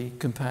deprived of the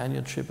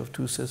companionship of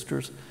two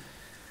sisters,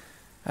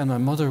 and my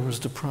mother was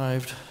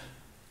deprived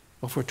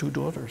of her two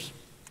daughters.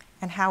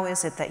 And how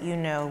is it that you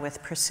know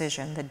with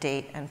precision the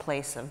date and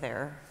place of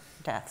their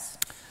deaths?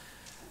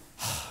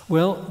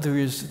 Well,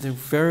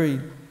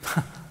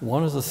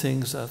 one of the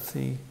things that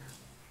the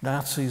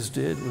Nazis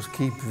did was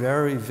keep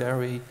very,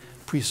 very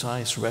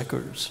precise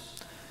records.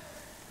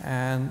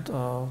 And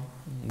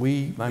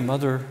my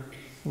mother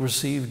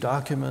received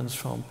documents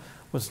from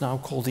what's now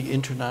called the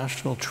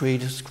International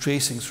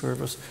Tracing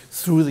Service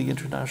through the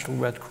International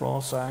Red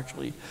Cross,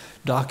 actually,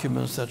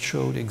 documents that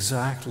showed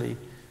exactly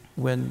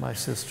when my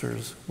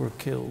sisters were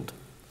killed.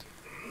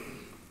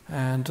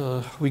 And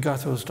we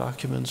got those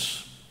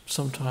documents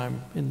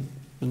sometime in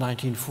the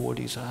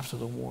 1940s after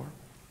the war.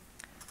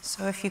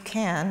 So if you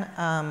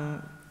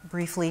can,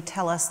 briefly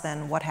tell us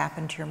then what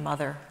happened to your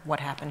mother, what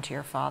happened to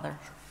your father.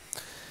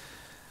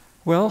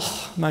 Well,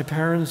 my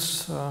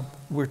parents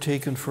were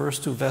taken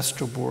first to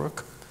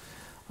Westerbork,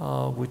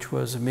 which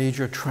was a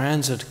major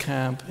transit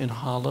camp in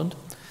Holland,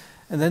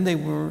 and then they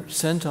were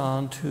sent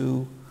on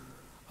to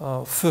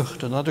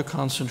Vught, another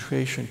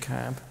concentration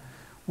camp,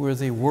 where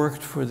they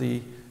worked for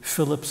the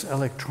Philips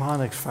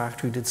Electronics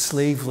factory, did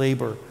slave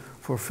labor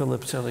for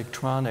Philips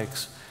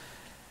Electronics.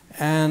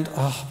 And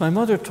my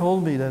mother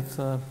told me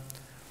that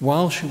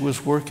while she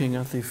was working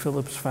at the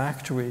Philips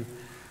factory,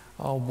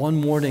 one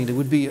morning there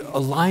would be a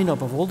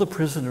lineup of all the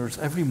prisoners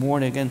every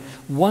morning, and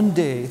one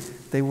day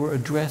they were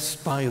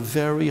addressed by a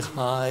very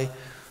high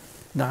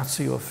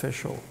Nazi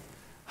official,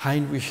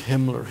 Heinrich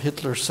Himmler,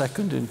 Hitler's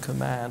second in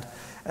command,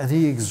 and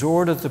he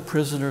exhorted the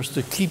prisoners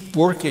to keep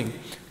working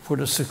for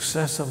the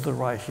success of the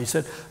Reich. He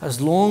said, as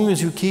long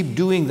as you keep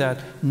doing that,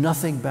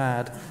 nothing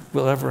bad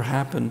will ever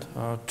happen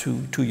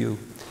to you.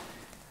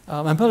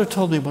 My mother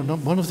told me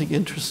one of the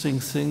interesting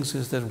things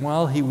is that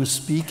while he was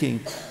speaking,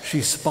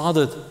 she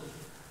spotted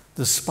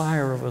the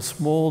spire of a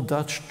small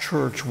Dutch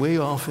church way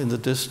off in the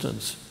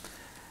distance.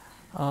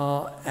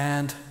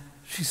 And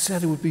she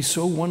said it would be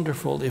so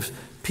wonderful if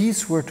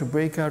peace were to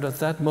break out at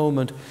that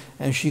moment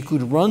and she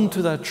could run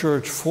to that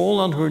church, fall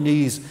on her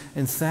knees,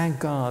 and thank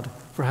God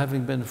for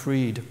having been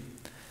freed.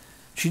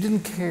 She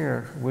didn't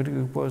care whether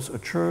it was a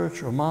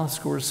church or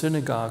mosque or a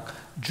synagogue,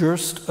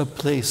 just a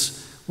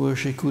place where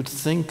she could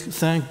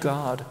thank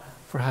God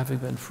for having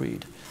been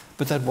freed.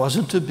 But that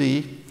wasn't to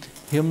be.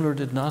 Himmler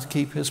did not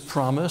keep his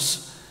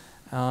promise,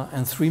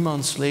 and 3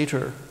 months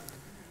later,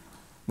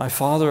 my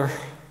father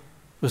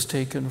was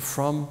taken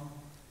from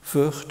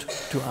Vught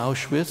to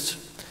Auschwitz,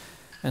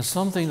 and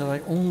something that I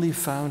only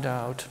found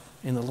out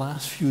in the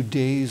last few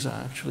days,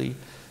 actually,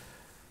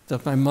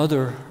 that my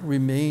mother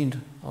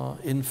remained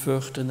in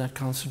Vught in that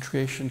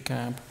concentration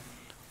camp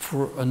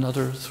for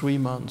another 3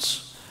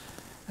 months.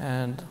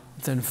 And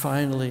then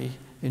finally,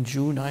 in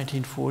June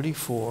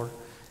 1944,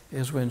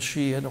 is when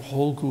she and a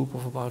whole group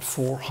of about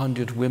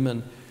 400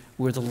 women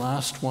were the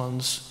last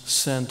ones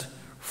sent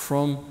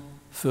from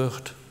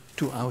Vught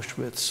to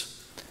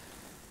Auschwitz.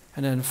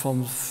 And then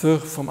from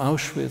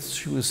Auschwitz,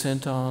 she was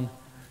sent on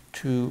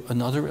to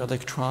another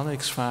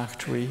electronics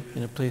factory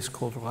in a place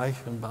called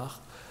Reichenbach.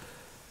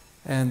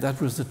 And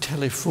that was the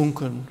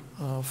Telefunken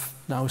of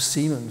now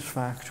Siemens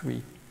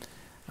factory,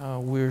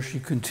 where she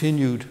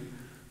continued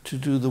to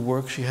do the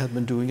work she had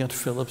been doing at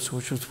Philips,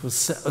 which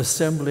was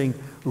assembling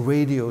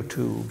radio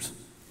tubes.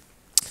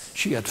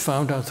 She had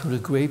found out through the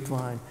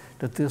grapevine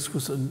that this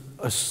was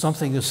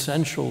something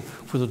essential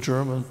for the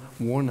German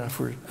war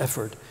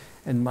effort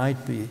and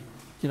might be,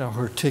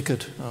 her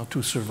ticket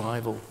to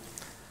survival.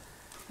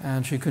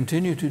 And she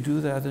continued to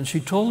do that. And she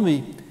told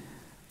me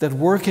that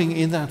working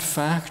in that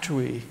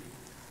factory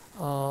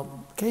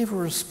gave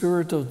her a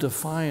spirit of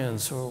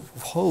defiance or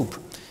of hope,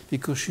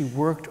 because she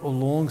worked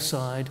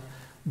alongside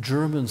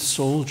German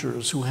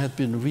soldiers who had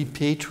been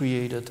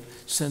repatriated,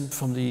 sent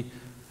from the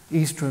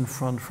Eastern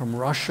Front from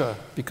Russia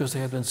because they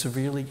had been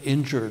severely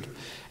injured.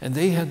 And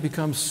they had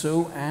become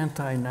so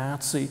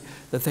anti-Nazi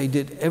that they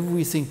did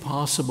everything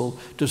possible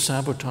to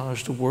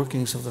sabotage the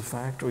workings of the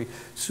factory.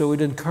 So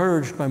it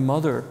encouraged my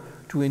mother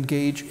to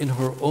engage in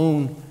her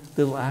own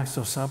little acts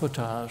of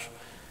sabotage.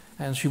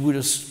 And she would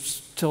have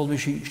told me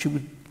she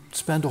would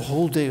spend a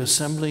whole day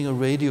assembling a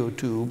radio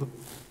tube.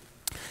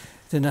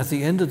 Then at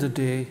the end of the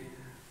day,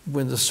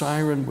 when the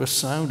siren was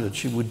sounded,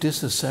 she would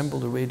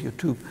disassemble the radio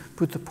tube,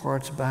 put the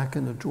parts back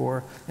in the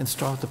drawer, and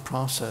start the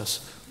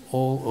process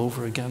all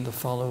over again the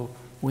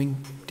following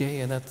day.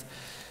 And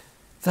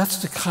that's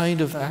the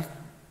kind of act,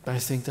 I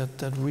think,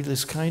 that really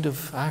is kind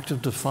of act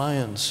of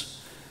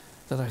defiance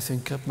that I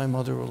think kept my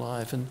mother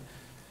alive. And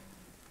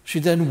she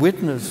then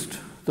witnessed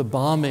the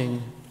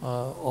bombing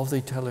of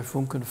the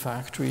Telefunken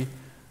factory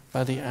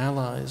by the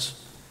Allies.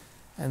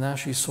 And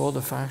as she saw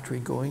the factory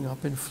going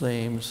up in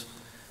flames,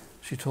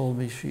 she told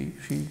me she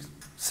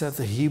said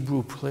the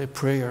Hebrew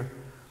prayer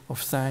of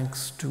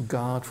thanks to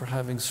God for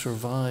having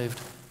survived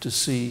to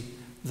see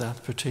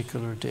that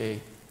particular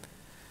day.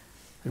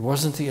 It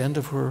wasn't the end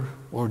of her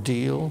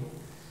ordeal,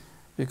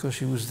 because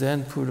she was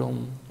then put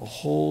on a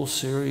whole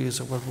series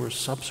of what were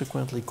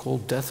subsequently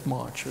called death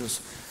marches,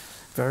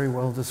 very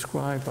well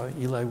described by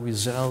Elie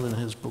Wiesel in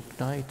his book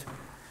Night.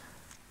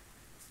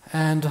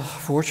 And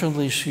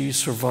fortunately, she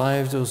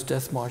survived those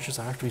death marches.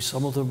 Actually,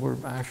 some of them were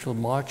actual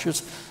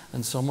marches,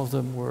 and some of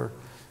them were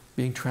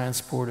being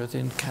transported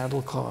in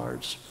cattle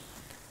cars.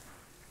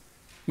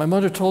 My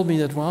mother told me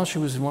that while she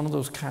was in one of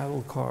those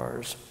cattle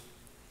cars,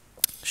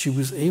 she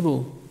was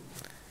able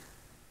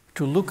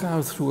to look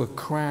out through a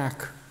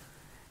crack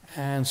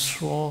and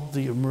saw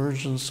the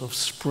emergence of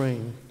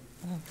spring.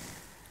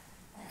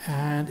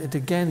 And it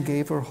again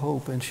gave her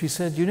hope. And she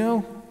said, you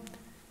know,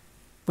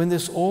 when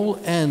this all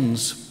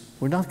ends,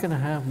 we're not going to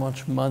have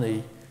much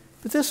money,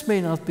 but this may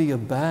not be a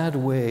bad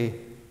way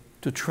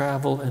to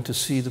travel and to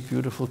see the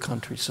beautiful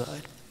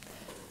countryside.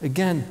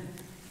 Again,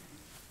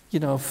 you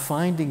know,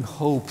 finding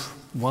hope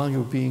while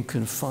you're being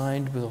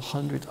confined with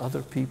 100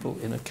 other people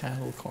in a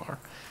cattle car.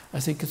 I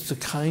think it's the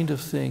kind of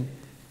thing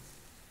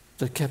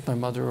that kept my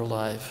mother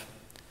alive.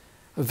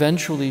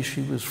 Eventually,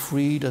 she was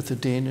freed at the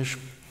Danish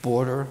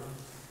border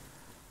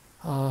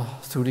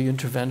through the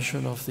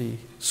intervention of the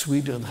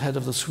head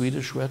of the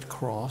Swedish Red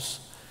Cross,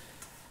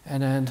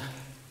 and then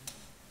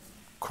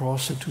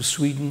crossed into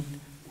Sweden,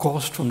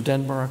 crossed from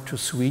Denmark to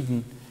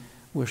Sweden,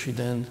 where she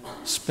then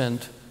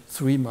spent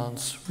 3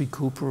 months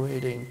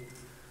recuperating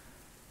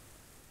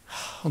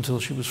until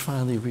she was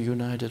finally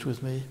reunited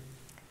with me.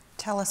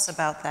 Tell us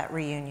about that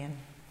reunion.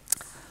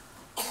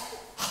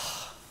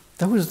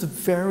 That's the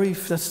very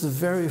first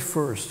very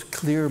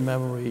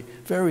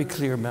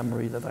clear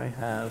memory that I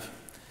have.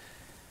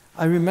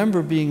 I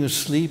remember being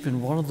asleep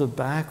in one of the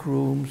back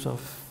rooms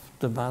of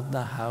the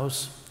Madna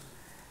house,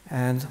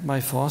 and my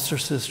foster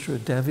sister,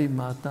 Devi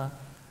Madna,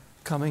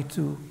 coming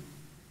to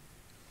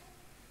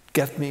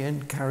get me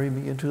and carry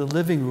me into the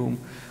living room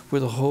where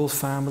the whole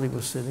family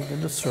was sitting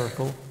in a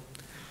circle.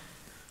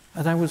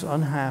 And I was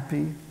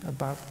unhappy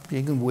about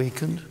being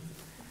awakened.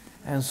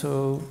 And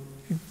so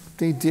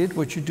they did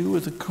what you do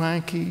with a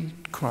cranky,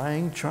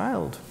 crying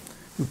child.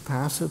 You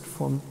pass it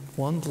from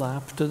one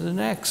lap to the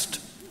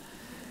next.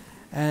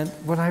 And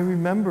what I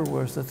remember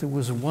was that there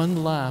was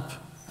one lap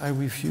I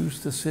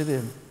refused to sit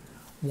in.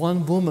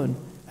 One woman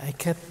I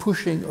kept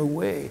pushing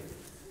away.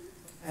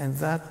 And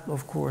that,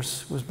 of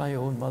course, was my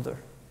own mother,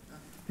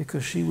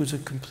 because she was a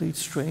complete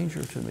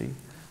stranger to me.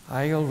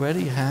 I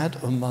already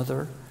had a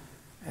mother,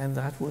 and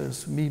that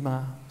was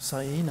Mima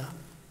Saina.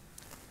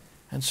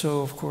 And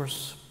so, of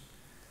course,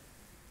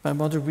 my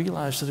mother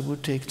realized that it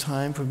would take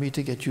time for me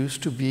to get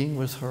used to being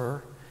with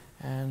her,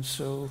 and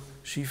so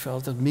she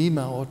felt that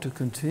Mima ought to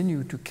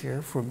continue to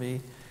care for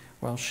me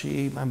while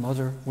my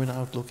mother, went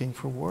out looking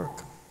for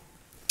work.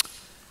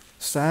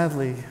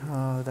 Sadly,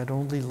 that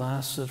only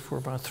lasted for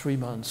about 3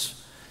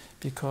 months,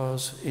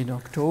 because in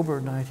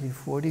October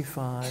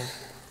 1945,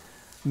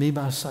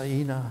 Mima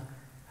Saina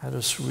had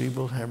a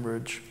cerebral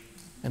hemorrhage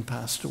and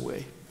passed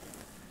away.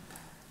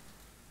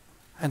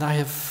 And I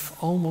have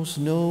almost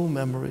no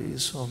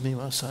memories of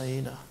Mima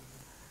Saina.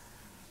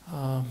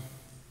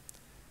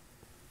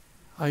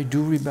 I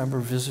do remember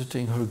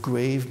visiting her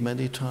grave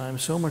many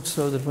times, so much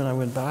so that when I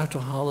went back to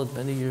Holland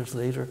many years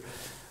later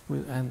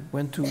and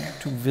went to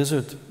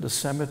visit the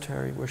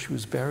cemetery where she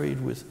was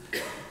buried with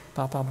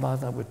Papa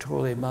Madna, with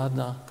Tole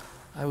Madna,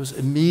 I was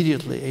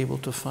immediately able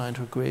to find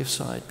her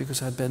gravesite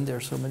because I'd been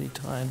there so many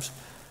times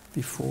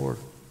before.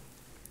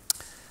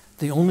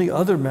 The only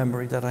other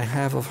memory that I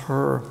have of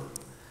her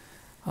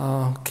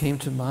came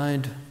to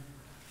mind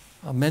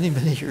many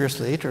years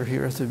later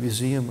here at the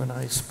museum when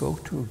I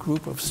spoke to a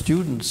group of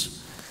students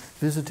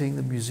visiting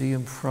the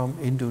museum from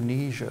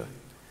Indonesia.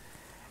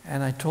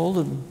 And I told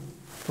them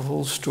the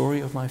whole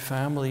story of my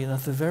family, and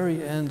at the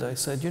very end I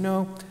said, you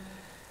know,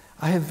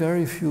 I have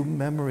very few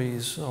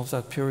memories of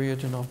that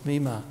period and of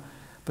Mima,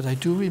 but I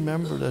do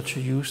remember that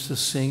she used to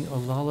sing a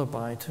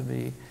lullaby to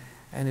me,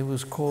 and it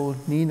was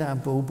called Nina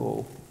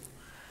Bobo.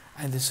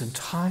 And this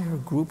entire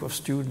group of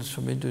students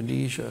from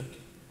Indonesia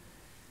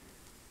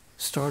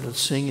started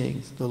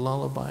singing the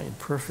lullaby in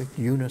perfect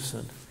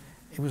unison.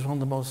 It was one of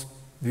the most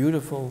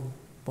beautiful,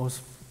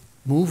 most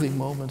moving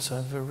moments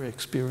I've ever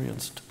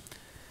experienced.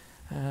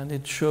 And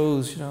it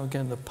shows, you know,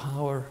 again, the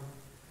power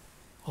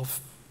of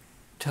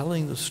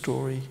telling the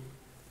story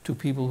to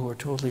people who are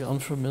totally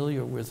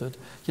unfamiliar with it.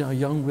 You know,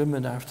 young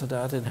women after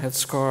that in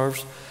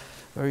headscarves,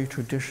 very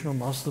traditional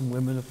Muslim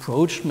women,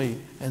 approached me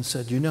and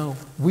said, you know,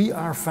 we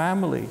are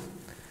family.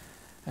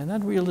 And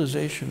that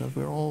realization that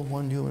we're all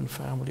one human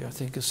family, I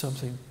think, is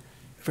something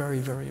very,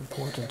 very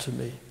important to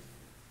me.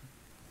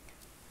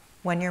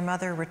 When your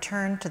mother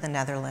returned to the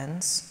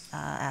Netherlands,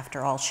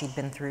 after all she'd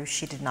been through,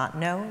 she did not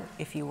know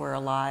if you were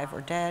alive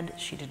or dead.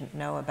 She didn't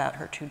know about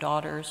her 2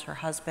 daughters, her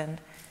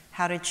husband.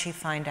 How did she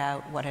find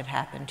out what had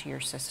happened to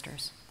your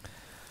sisters?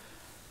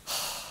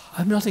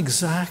 I'm not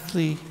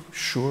exactly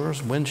sure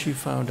when she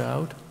found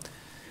out.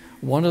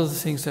 One of the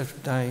things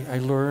that I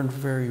learned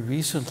very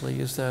recently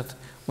is that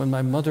when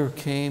my mother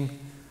came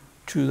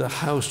to the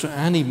house, to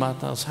Annie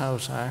Matna's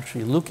house,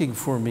 actually looking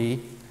for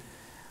me,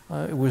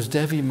 it was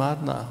Devi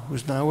Matna,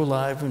 who's now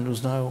alive and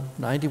who's now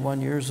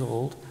 91 years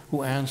old,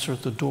 who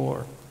answered the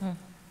door.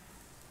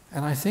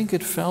 And I think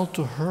it fell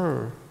to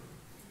her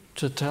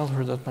to tell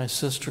her that my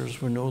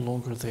sisters were no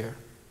longer there.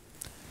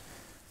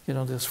 You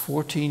know, this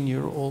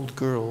 14-year-old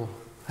girl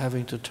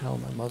having to tell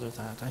my mother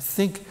that. I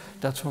think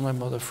that's when my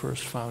mother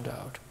first found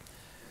out.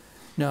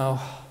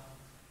 Now,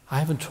 I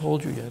haven't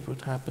told you yet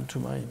what happened to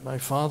my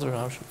father,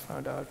 how she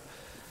found out.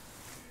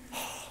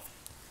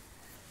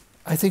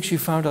 I think she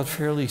found out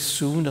fairly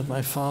soon that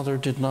my father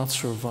did not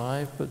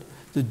survive, but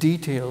the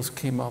details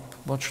came up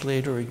much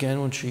later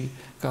again when she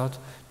got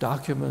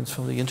documents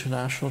from the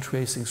International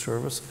Tracing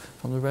Service,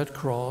 from the Red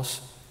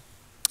Cross.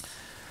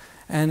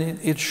 And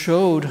it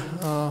showed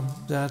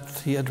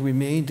that he had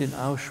remained in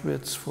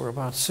Auschwitz for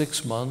about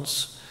 6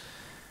 months,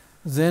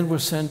 then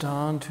was sent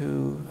on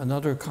to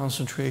another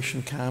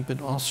concentration camp in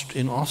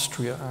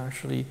Austria,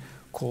 actually,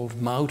 called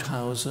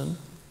Mauthausen,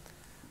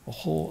 a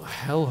whole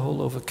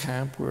hellhole of a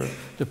camp where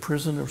the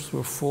prisoners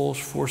were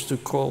forced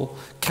to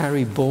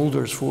carry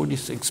boulders,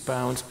 46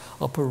 pounds,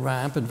 up a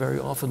ramp, and very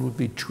often would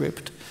be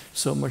tripped,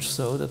 so much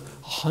so that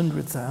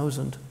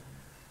 100,000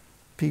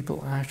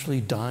 people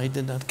actually died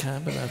in that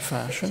camp in that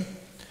fashion.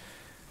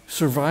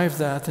 Survived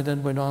that and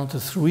then went on to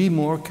 3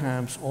 more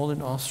camps, all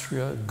in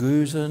Austria,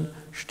 Gösen,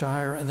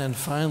 Steyr, and then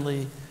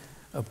finally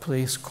a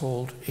place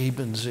called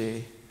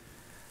Ebensee.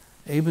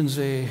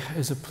 Ebensee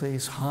is a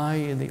place high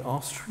in the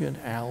Austrian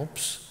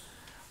Alps,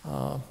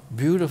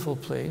 beautiful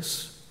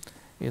place.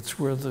 It's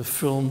where the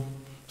film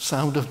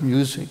Sound of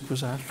Music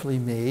was actually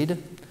made.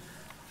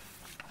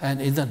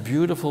 And in that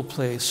beautiful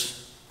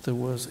place, there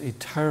was a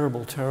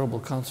terrible, terrible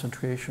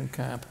concentration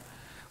camp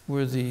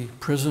where the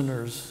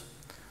prisoners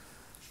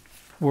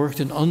worked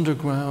in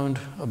underground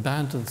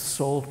abandoned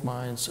salt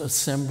mines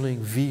assembling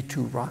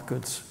V-2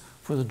 rockets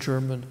for the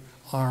German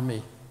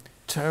army.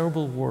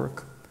 Terrible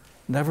work,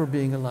 never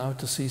being allowed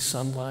to see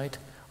sunlight,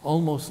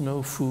 almost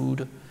no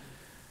food.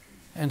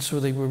 And so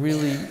they were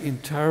really in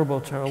terrible,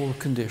 terrible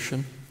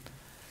condition.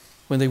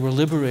 When they were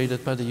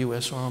liberated by the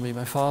US Army,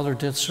 my father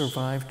did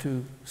survive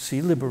to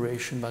see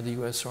liberation by the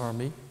US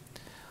Army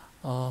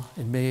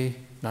in May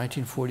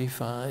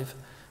 1945,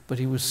 but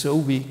he was so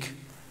weak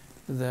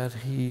that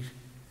he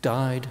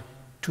died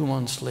 2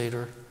 months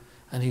later,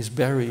 and he's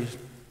buried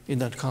in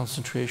that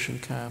concentration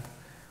camp,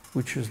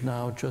 which is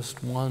now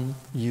just one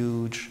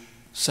huge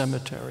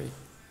cemetery.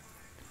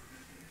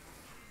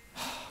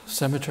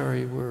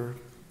 Cemetery where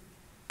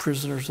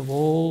prisoners of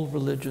all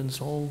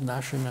religions, all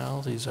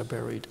nationalities are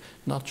buried,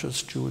 not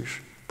just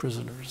Jewish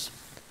prisoners.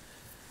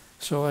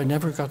 So I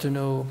never got to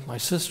know my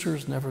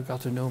sisters, never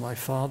got to know my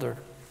father.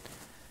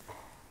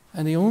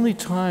 And the only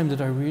time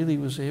that I really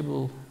was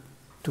able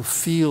to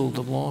feel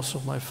the loss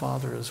of my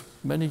father is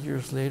many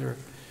years later,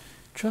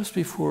 just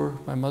before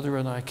my mother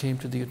and I came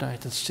to the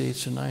United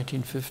States in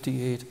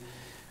 1958,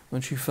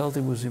 when she felt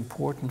it was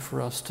important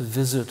for us to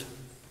visit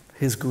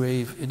his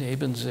grave in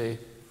Ebensee.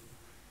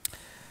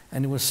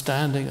 And it was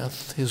standing at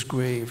his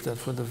grave that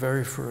for the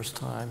very first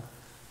time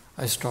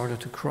I started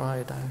to cry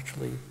and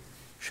actually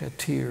shed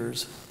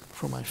tears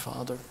for my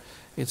father.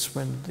 It's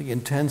when the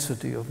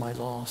intensity of my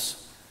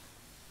loss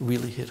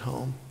really hit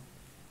home.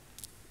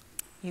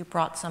 You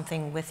brought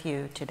something with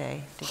you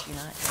today, did you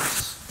not?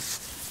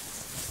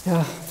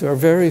 Yeah, there are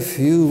very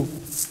few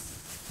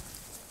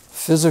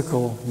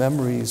physical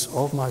memories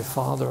of my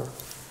father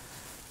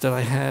that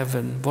I have,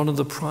 and one of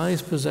the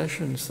prized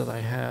possessions that I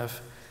have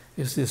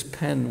is this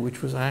pen,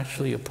 which was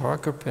actually a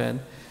Parker pen,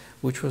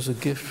 which was a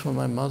gift from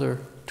my mother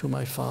to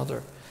my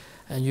father.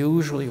 And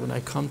usually when I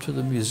come to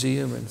the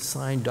museum and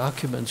sign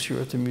documents here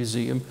at the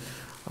museum,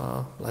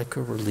 like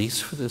a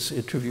release for this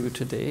interview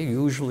today,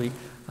 usually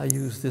I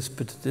use this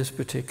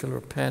particular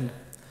pen.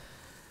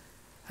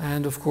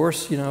 And of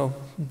course, you know,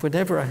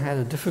 whenever I had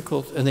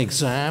an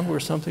exam or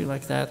something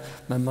like that,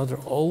 my mother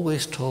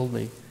always told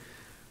me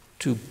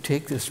to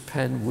take this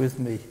pen with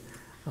me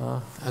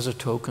as a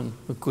token,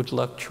 a good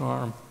luck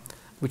charm,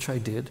 which I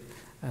did.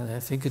 And I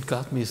think it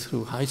got me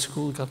through high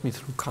school, got me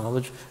through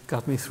college,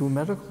 got me through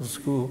medical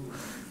school,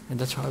 and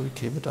that's how I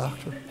became a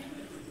doctor.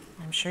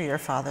 I'm sure your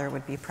father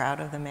would be proud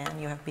of the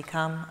man you have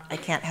become. I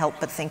can't help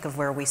but think of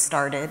where we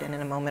started, and in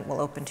a moment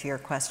we'll open to your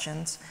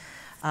questions,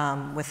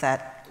 with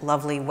that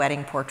lovely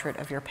wedding portrait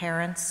of your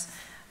parents.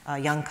 a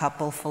young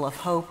couple full of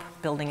hope,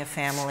 building a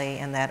family,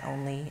 and that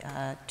only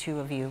two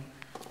of you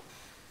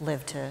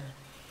lived to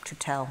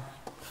tell.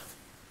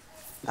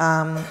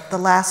 The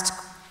last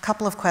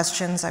couple of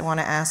questions I want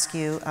to ask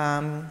you.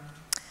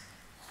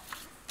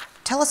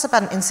 Tell us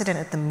about an incident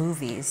at the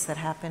movies that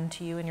happened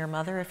to you and your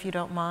mother, if you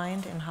don't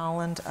mind, in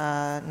Holland,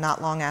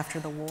 not long after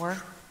the war.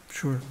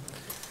 Sure.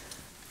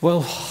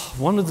 Well,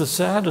 one of the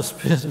saddest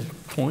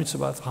points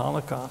about the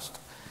Holocaust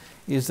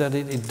is that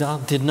it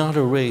did not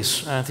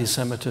erase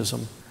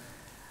anti-Semitism.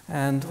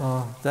 And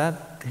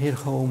that hit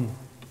home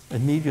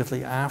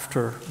immediately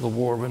after the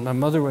war, when my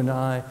mother and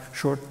I,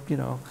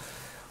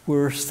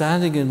 were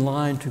standing in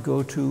line to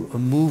go to a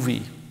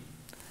movie.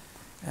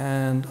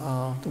 And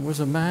there was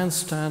a man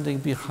standing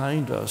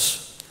behind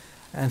us,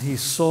 and he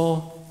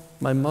saw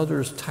my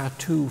mother's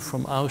tattoo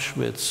from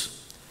Auschwitz.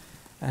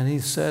 And he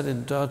said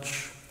in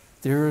Dutch,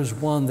 "There is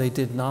one they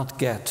did not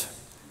get."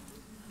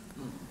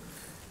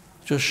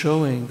 Just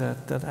showing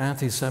that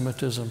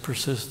anti-Semitism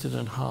persisted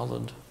in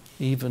Holland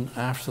even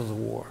after the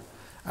war.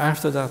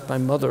 After that, my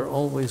mother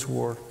always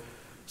wore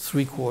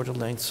 3/4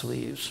 length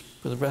sleeves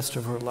for the rest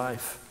of her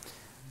life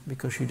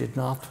because she did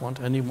not want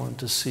anyone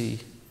to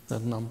see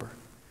that number.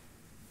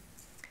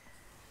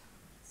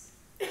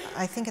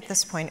 I think at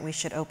this point we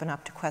should open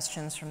up to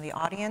questions from the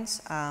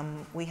audience.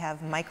 We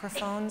have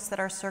microphones that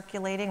are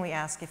circulating. We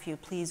ask if you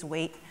please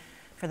wait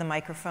for the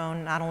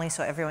microphone, not only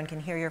so everyone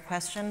can hear your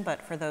question,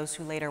 but for those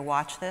who later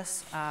watch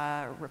this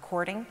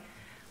recording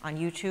on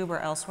YouTube or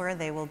elsewhere,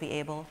 they will be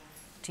able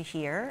to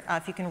hear.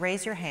 If you can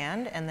raise your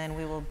hand, and then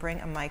we will bring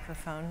a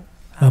microphone.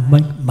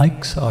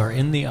 Mics are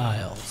in the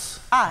aisles.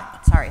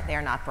 Sorry, they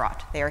are not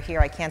brought. They are here.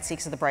 I can't see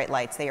because of the bright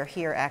lights. They are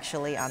here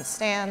actually on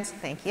stands.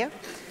 Thank you.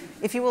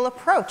 If you will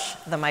approach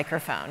the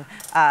microphone,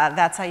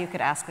 that's how you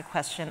could ask a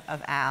question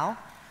of Al.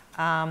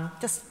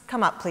 Just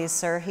come up, please,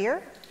 sir,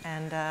 here,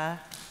 and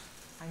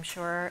I'm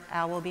sure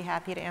Al will be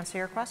happy to answer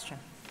your question.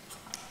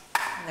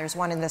 And there's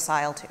one in this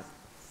aisle, too.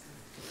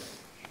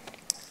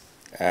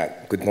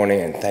 Good morning,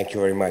 and thank you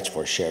very much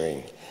for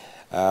sharing.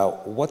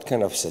 What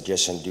kind of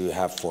suggestion do you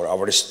have for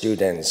our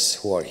students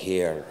who are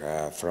here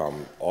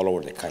from all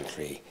over the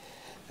country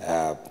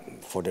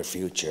for their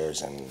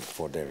futures and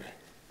for their...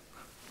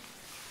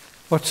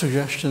 What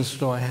suggestions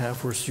do I have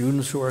for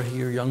students who are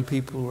here, young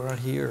people who are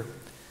here?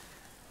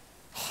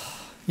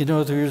 You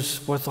know, there's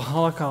what the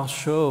Holocaust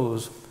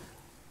shows,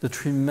 the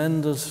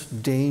tremendous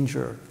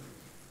danger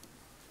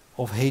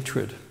of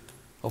hatred,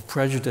 of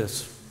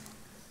prejudice.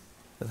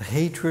 That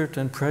hatred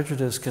and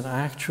prejudice can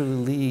actually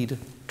lead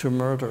to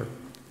murder.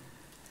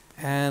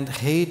 And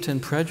hate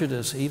and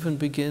prejudice even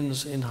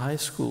begins in high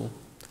school.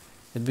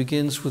 It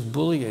begins with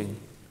bullying,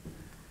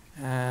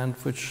 and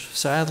which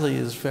sadly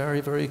is very,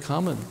 very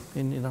common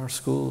in our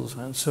schools.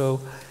 And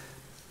so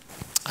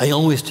I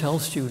always tell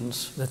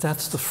students that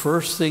that's the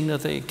first thing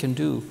that they can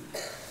do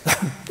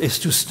is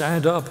to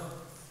stand up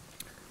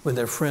when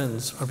their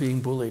friends are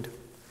being bullied,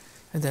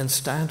 and then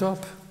stand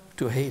up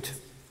to hate.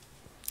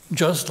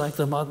 Just like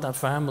the Madna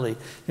family,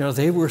 you know,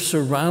 they were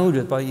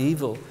surrounded by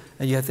evil,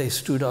 and yet they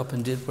stood up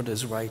and did what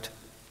is right.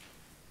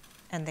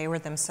 And they were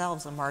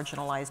themselves a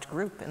marginalized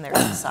group in their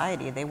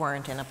society. They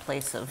weren't in a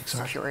place of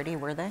security,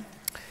 were they?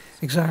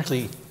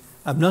 Exactly.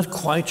 I'm not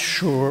quite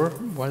sure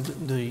why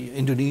the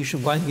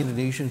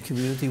Indonesian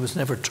community was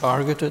never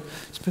targeted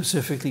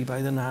specifically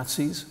by the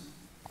Nazis.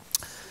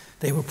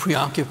 They were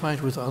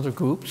preoccupied with other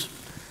groups,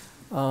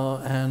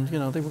 and you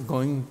know, they were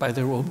going by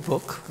their own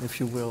book, if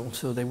you will,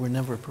 so they were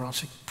never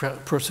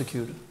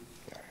persecuted.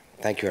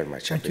 Thank you very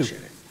much. I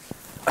appreciate it.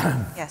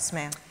 Yes,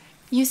 ma'am.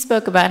 You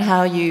spoke about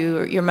how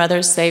your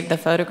mother saved the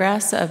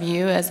photographs of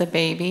you as a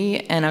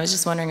baby, and I was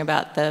just wondering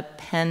about the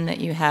pen that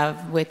you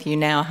have with you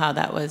now, how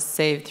that was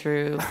saved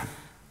through,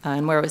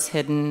 and where it was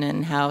hidden,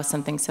 and how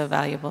something so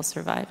valuable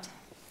survived.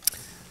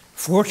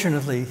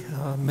 Fortunately,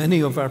 many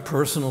of our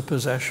personal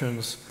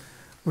possessions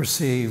were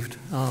saved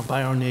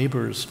by our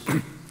neighbors.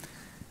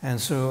 And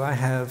so I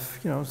have,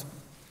 you know,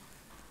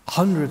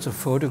 hundreds of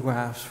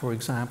photographs, for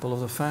example,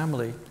 of the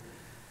family.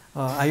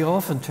 I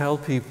often tell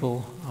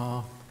people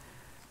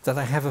that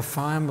I have a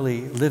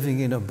family living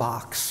in a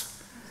box,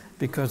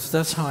 because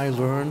that's how I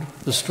learned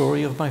the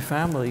story of my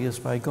family, is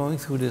by going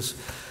through this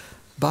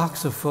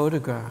box of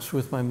photographs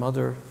with my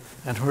mother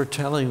and her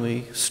telling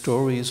me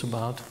stories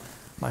about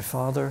my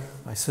father,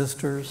 my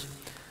sisters,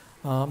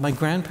 my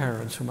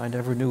grandparents, whom I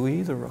never knew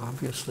either,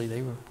 obviously.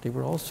 They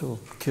were also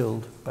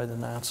killed by the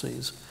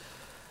Nazis.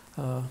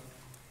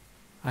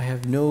 I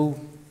have the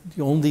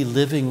only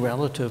living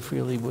relative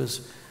really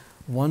was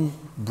one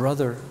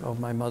brother of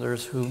my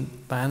mother's who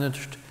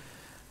managed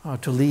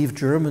to leave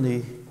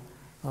Germany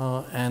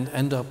and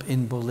end up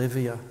in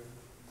Bolivia,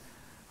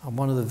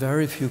 one of the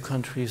very few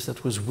countries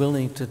that was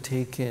willing to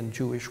take in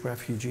Jewish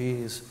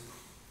refugees.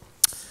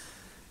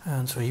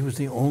 And so he was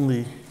the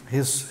only,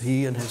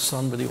 he and his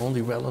son were the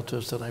only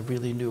relatives that I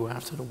really knew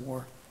after the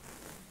war.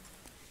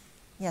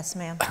 Yes,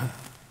 ma'am.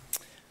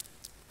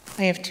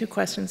 I have two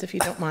questions, if you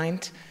don't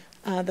mind.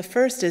 The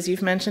first is,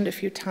 you've mentioned a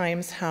few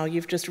times how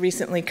you've just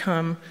recently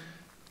come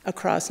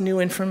across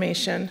new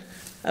information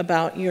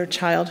about your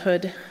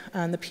childhood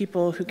and the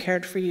people who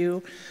cared for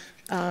you.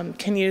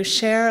 Can you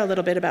share a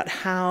little bit about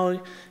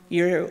how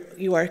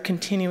you are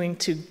continuing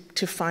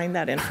to find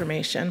that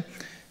information?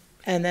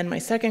 And then my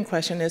second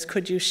question is,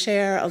 could you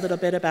share a little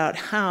bit about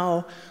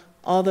how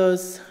all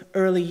those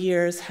early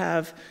years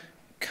have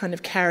kind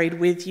of carried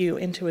with you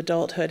into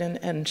adulthood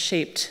and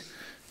shaped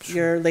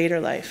your later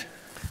life?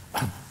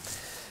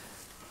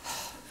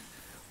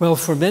 Well,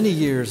 for many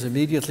years,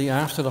 immediately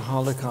after the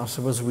Holocaust,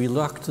 there was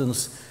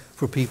reluctance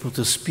for people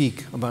to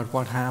speak about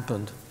what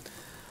happened.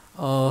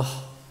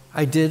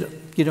 I did,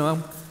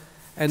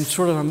 and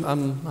sort of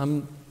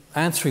I'm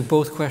answering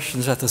both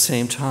questions at the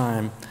same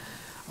time.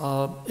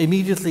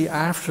 Immediately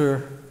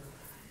after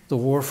the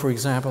war, for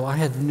example, I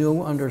had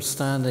no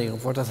understanding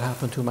of what had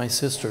happened to my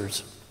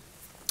sisters.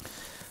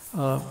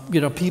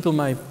 People,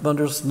 my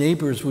mother's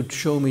neighbors, would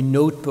show me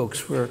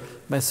notebooks where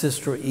my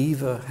sister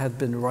Eva had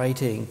been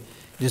writing,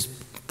 just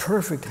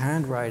perfect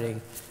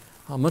handwriting,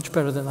 much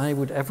better than I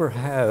would ever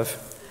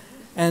have.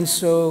 And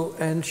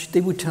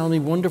they would tell me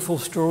wonderful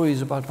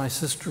stories about my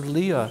sister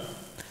Leah.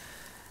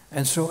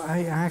 And so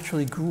I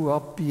actually grew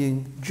up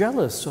being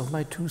jealous of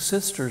my two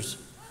sisters.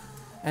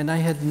 And I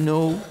had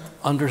no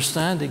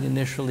understanding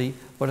initially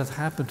what had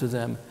happened to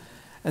them.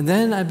 And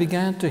then I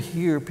began to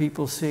hear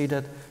people say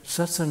that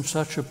such and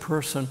such a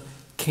person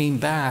came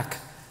back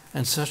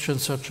and such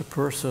a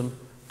person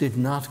did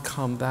not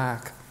come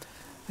back.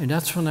 And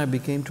that's when I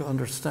came to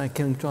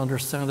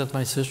understand that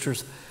my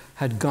sisters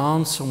had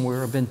gone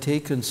somewhere or been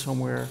taken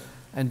somewhere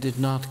and did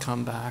not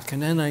come back.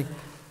 And then I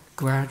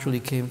gradually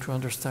came to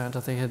understand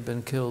that they had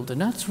been killed.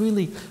 And that's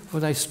really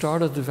when I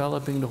started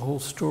developing the whole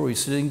story,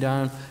 sitting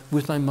down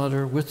with my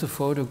mother, with the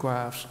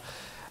photographs.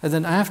 And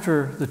then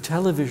after the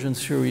television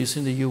series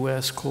in the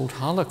US called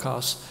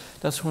Holocaust,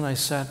 that's when I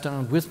sat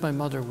down with my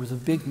mother with a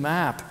big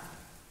map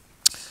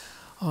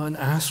and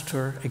asked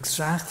her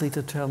exactly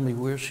to tell me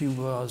where she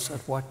was at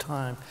what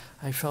time.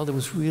 I felt it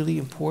was really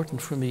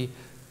important for me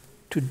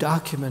to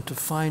document, to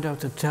find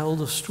out, to tell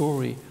the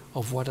story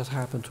of what had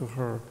happened to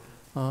her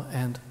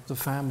and the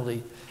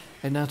family.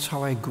 And that's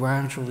how I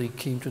gradually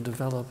came to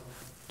develop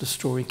the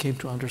story, came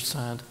to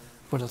understand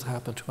what had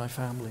happened to my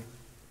family.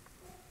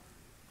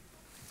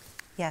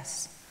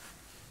 Yes.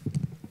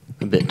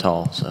 A bit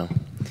tall, so.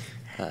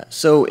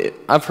 So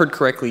I've heard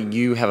correctly,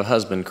 you have a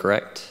husband,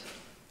 correct?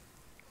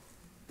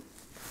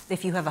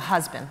 If you have a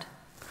husband.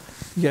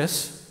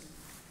 Yes.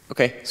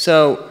 Okay,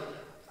 so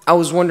I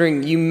was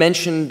wondering, you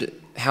mentioned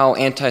how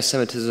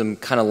anti-Semitism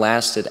kind of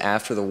lasted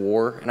after the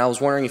war, and I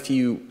was wondering if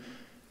you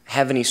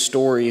have any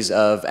stories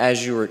of,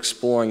 as you were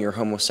exploring your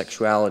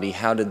homosexuality,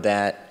 how did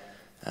that,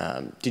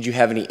 did you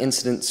have any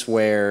incidents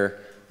where,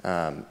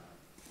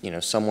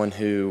 someone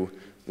who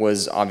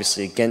was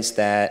obviously against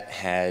that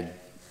had,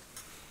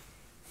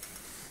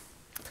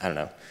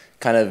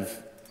 kind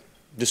of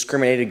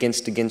discriminated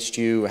against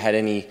you, had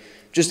any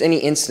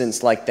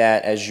incidents like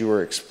that as you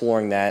were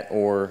exploring that,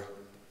 or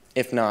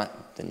if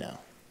not, then no?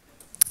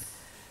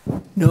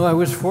 No, I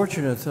was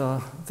fortunate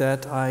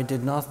that I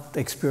did not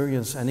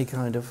experience any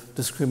kind of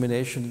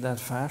discrimination in that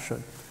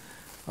fashion.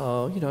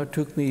 It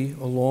took me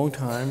a long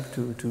time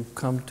to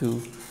come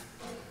to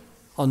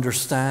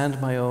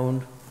understand my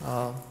own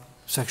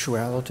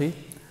sexuality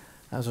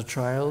as a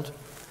child.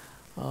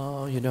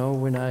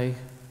 When I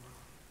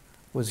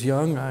was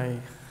young, I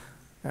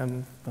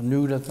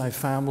knew that my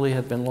family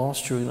had been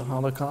lost during the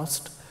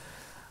Holocaust.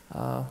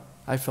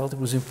 I felt it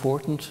was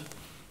important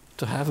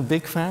to have a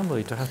big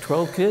family, to have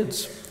 12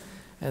 kids.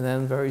 And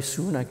then very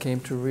soon I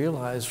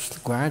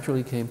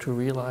gradually came to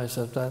realize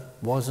that that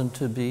wasn't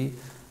to be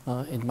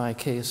in my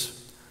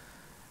case.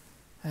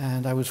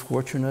 And I was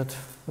fortunate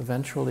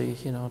eventually,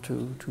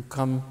 to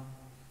come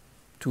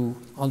to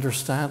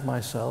understand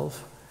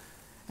myself.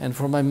 And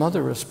for my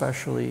mother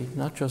especially,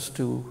 not just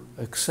to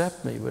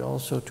accept me, but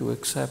also to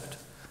accept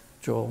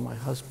Joel, my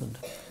husband.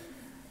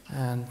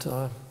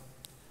 And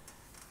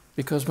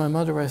because my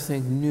mother, I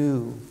think,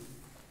 knew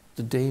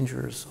the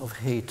dangers of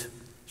hate.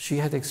 She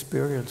had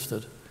experienced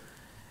it.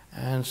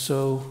 And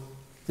so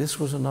this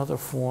was another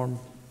form,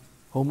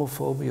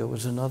 homophobia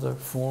was another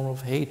form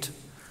of hate.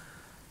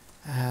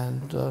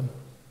 And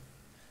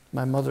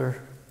my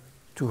mother,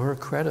 to her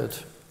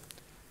credit,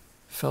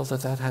 felt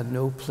that that had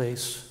no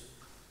place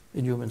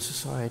in human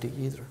society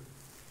either.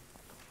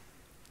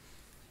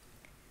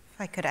 If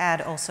I could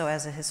add also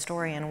as a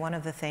historian, one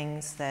of the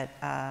things that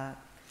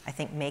I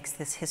think makes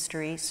this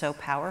history so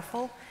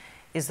powerful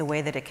is the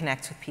way that it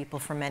connects with people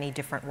from many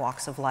different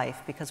walks of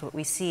life. Because what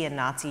we see in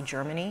Nazi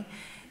Germany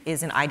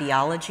is an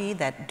ideology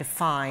that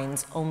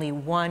defines only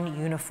one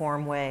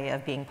uniform way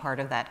of being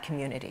part of that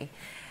community.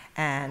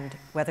 And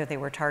whether they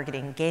were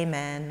targeting gay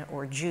men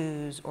or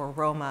Jews or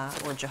Roma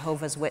or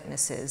Jehovah's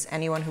Witnesses,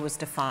 anyone who was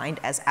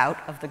defined as out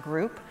of the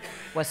group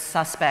was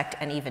suspect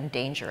and even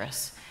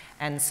dangerous.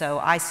 And so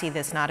I see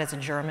this not as a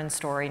German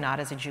story, not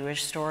as a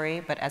Jewish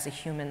story, but as a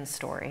human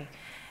story.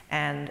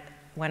 And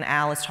when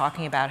Al is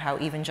talking about how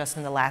even just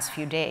in the last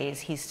few days,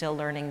 he's still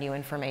learning new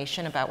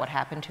information about what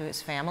happened to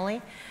his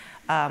family,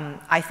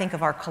 I think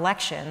of our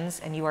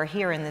collections, and you are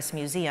here in this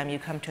museum, you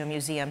come to a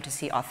museum to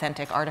see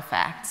authentic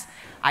artifacts.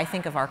 I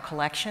think of our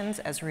collections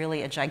as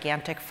really a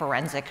gigantic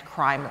forensic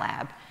crime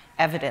lab,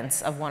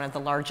 evidence of one of the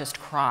largest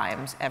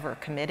crimes ever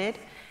committed,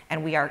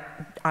 and we are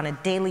on a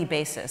daily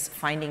basis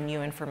finding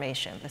new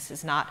information. This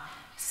is not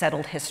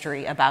settled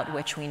history about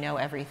which we know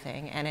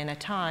everything, and in a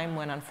time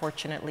when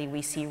unfortunately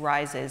we see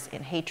rises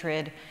in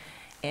hatred,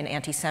 in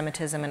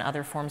anti-Semitism and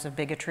other forms of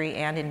bigotry,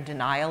 and in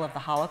denial of the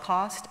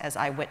Holocaust as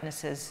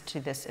eyewitnesses to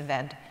this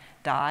event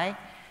die,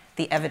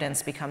 the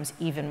evidence becomes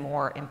even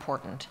more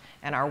important,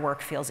 and our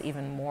work feels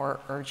even more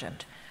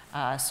urgent.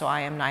 So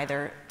I am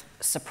neither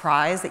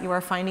surprised that you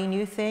are finding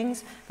new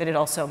things, but it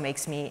also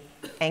makes me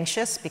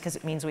anxious because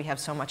it means we have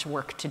so much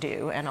work to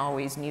do and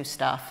always new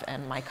stuff,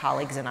 and my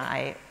colleagues and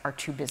I are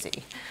too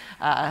busy.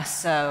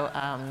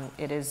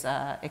 It is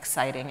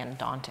exciting and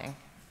daunting.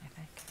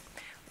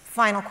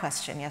 Final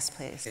question, yes,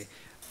 please. Okay.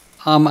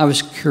 I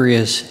was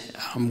curious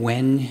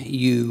when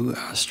you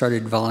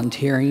started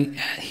volunteering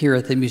here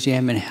at the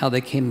museum and how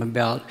that came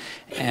about,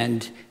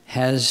 and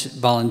has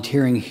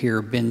volunteering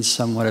here been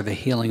somewhat of a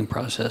healing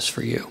process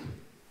for you?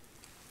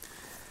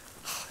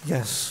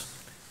 Yes,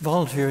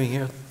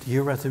 volunteering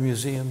here at the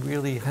museum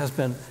really has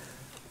been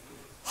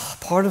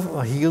part of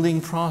a healing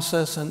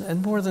process,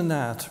 and more than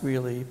that,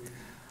 really.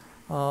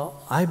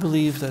 I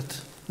believe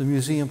that the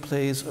museum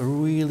plays a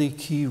really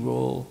key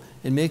role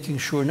in making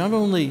sure not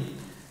only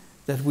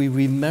that we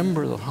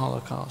remember the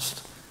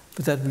Holocaust,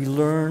 but that we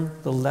learn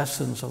the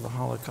lessons of the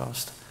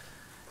Holocaust.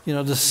 You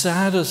know, the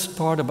saddest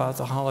part about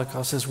the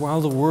Holocaust is while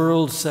the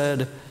world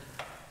said,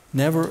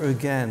 never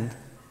again,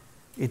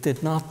 it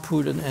did not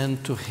put an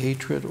end to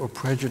hatred or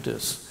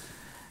prejudice.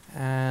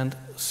 And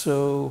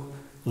so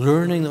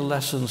learning the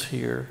lessons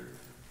here,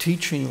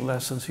 teaching the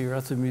lessons here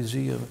at the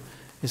museum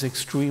is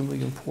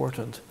extremely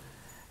important.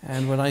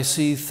 And when I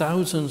see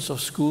thousands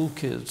of school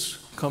kids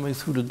coming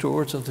through the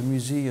doors of the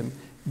museum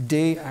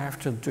day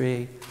after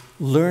day,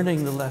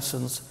 learning the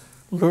lessons,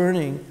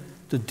 learning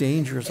the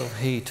dangers of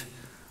hate,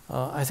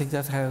 I think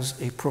that has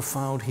a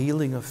profound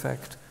healing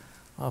effect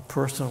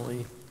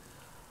personally.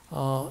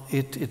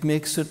 It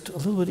makes it a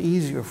little bit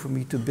easier for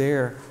me to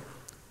bear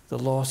the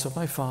loss of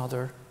my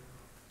father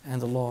and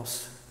the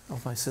loss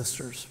of my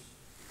sisters.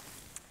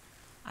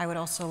 I would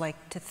also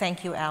like to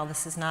thank you, Al.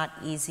 This is not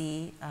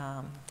easy.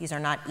 These are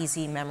not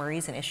easy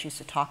memories and issues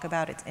to talk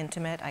about. It's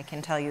intimate. I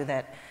can tell you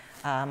that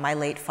my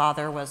late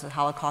father was a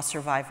Holocaust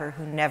survivor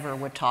who never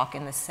would talk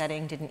in this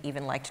setting, didn't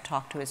even like to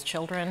talk to his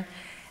children.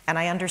 And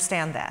I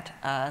understand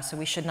that. So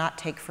we should not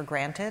take for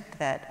granted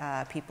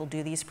that people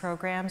do these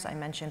programs. I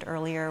mentioned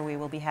earlier we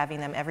will be having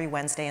them every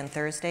Wednesday and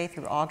Thursday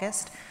through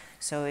August.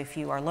 So if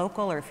you are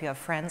local or if you have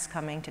friends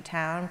coming to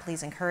town,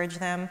 please encourage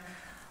them.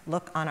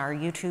 Look on our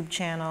YouTube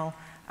channel.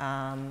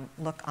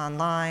 Look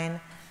online.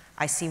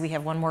 I see we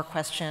have one more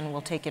question.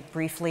 We'll take it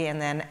briefly,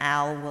 and then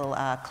Al will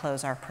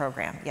close our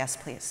program. Yes,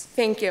 please.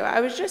 Thank you. I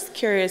was just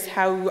curious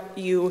how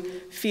you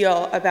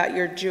feel about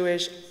your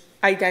Jewish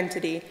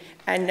identity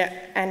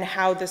and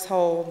how this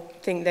whole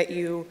thing that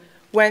you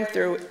went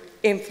through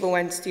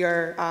influenced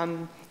your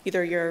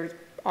either your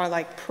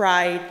like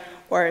pride,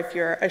 or if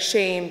you're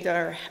ashamed,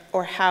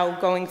 or how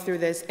going through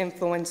this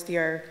influenced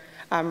your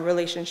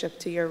relationship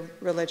to your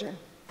religion.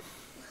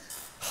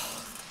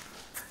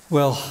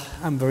 Well,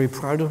 I'm very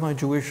proud of my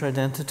Jewish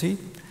identity,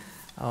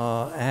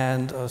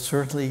 and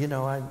certainly, you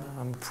know,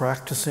 I'm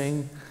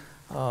practicing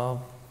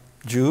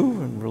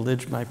Jew and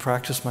religion. I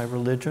practice my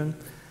religion.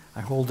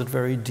 I hold it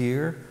very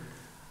dear.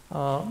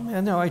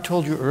 And now I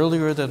told you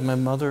earlier that my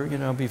mother, you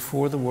know,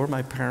 before the war,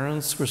 my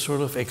parents were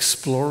sort of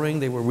exploring.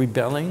 They were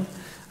rebelling.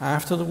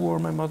 After the war,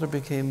 my mother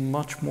became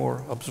much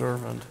more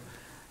observant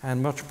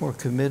and much more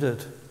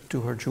committed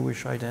to her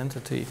Jewish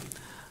identity,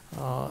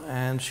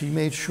 and she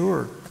made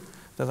sure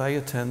that I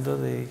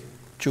attended a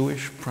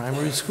Jewish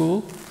primary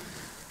school,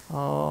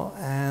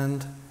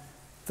 and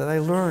that I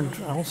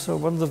learned also,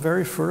 one of the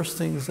very first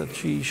things that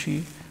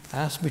she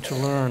asked me to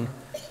learn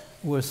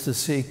was to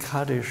say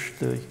Kaddish,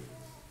 the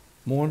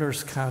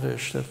mourner's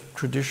Kaddish that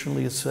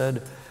traditionally is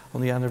said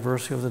on the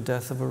anniversary of the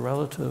death of a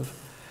relative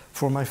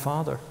for my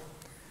father.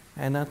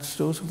 And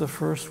those are the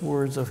first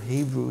words of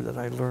Hebrew that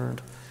I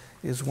learned,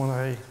 is when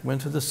I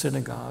went to the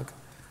synagogue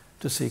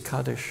to say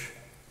Kaddish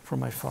for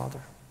my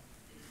father.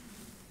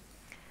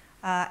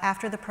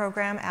 After the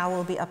program, Al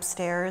will be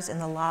upstairs in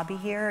the lobby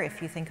here.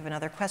 If you think of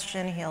another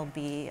question, he'll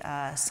be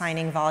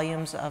signing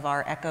volumes of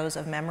our Echoes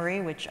of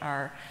Memory, which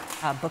are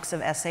books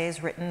of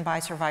essays written by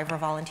survivor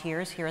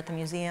volunteers here at the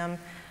museum.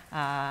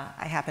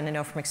 I happen to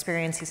know from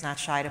experience he's not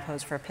shy to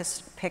pose for a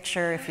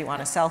picture if you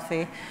want a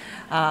selfie.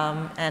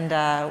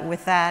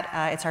 With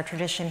that, it's our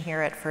tradition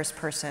here at First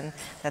Person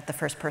that the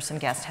first person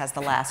guest has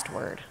the last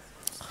word.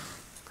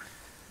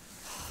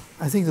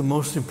 I think the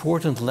most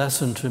important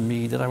lesson to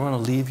me that I want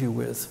to leave you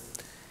with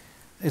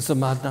is the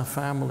Madna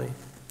family.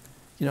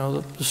 You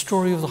know, the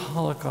story of the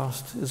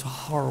Holocaust is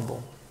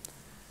horrible.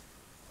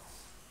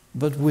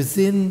 But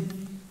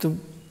within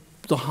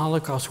the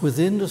Holocaust,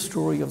 within the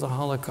story of the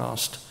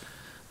Holocaust,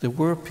 there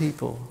were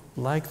people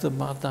like the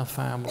Madna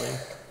family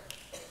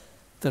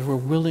that were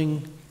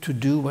willing to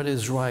do what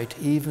is right,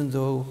 even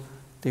though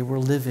they were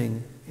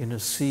living in a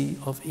sea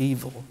of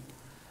evil.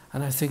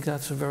 And I think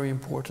that's a very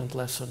important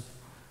lesson.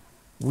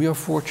 We are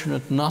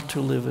fortunate not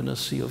to live in a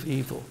sea of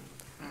evil,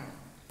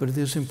 but it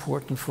is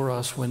important for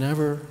us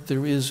whenever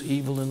there is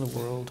evil in the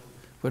world,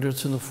 whether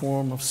it's in the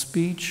form of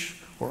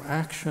speech or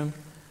action,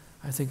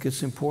 I think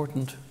it's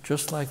important,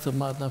 just like the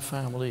Madna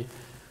family,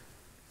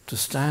 to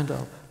stand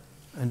up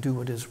and do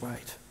what is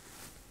right.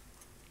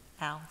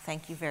 Al,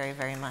 thank you very,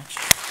 very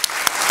much.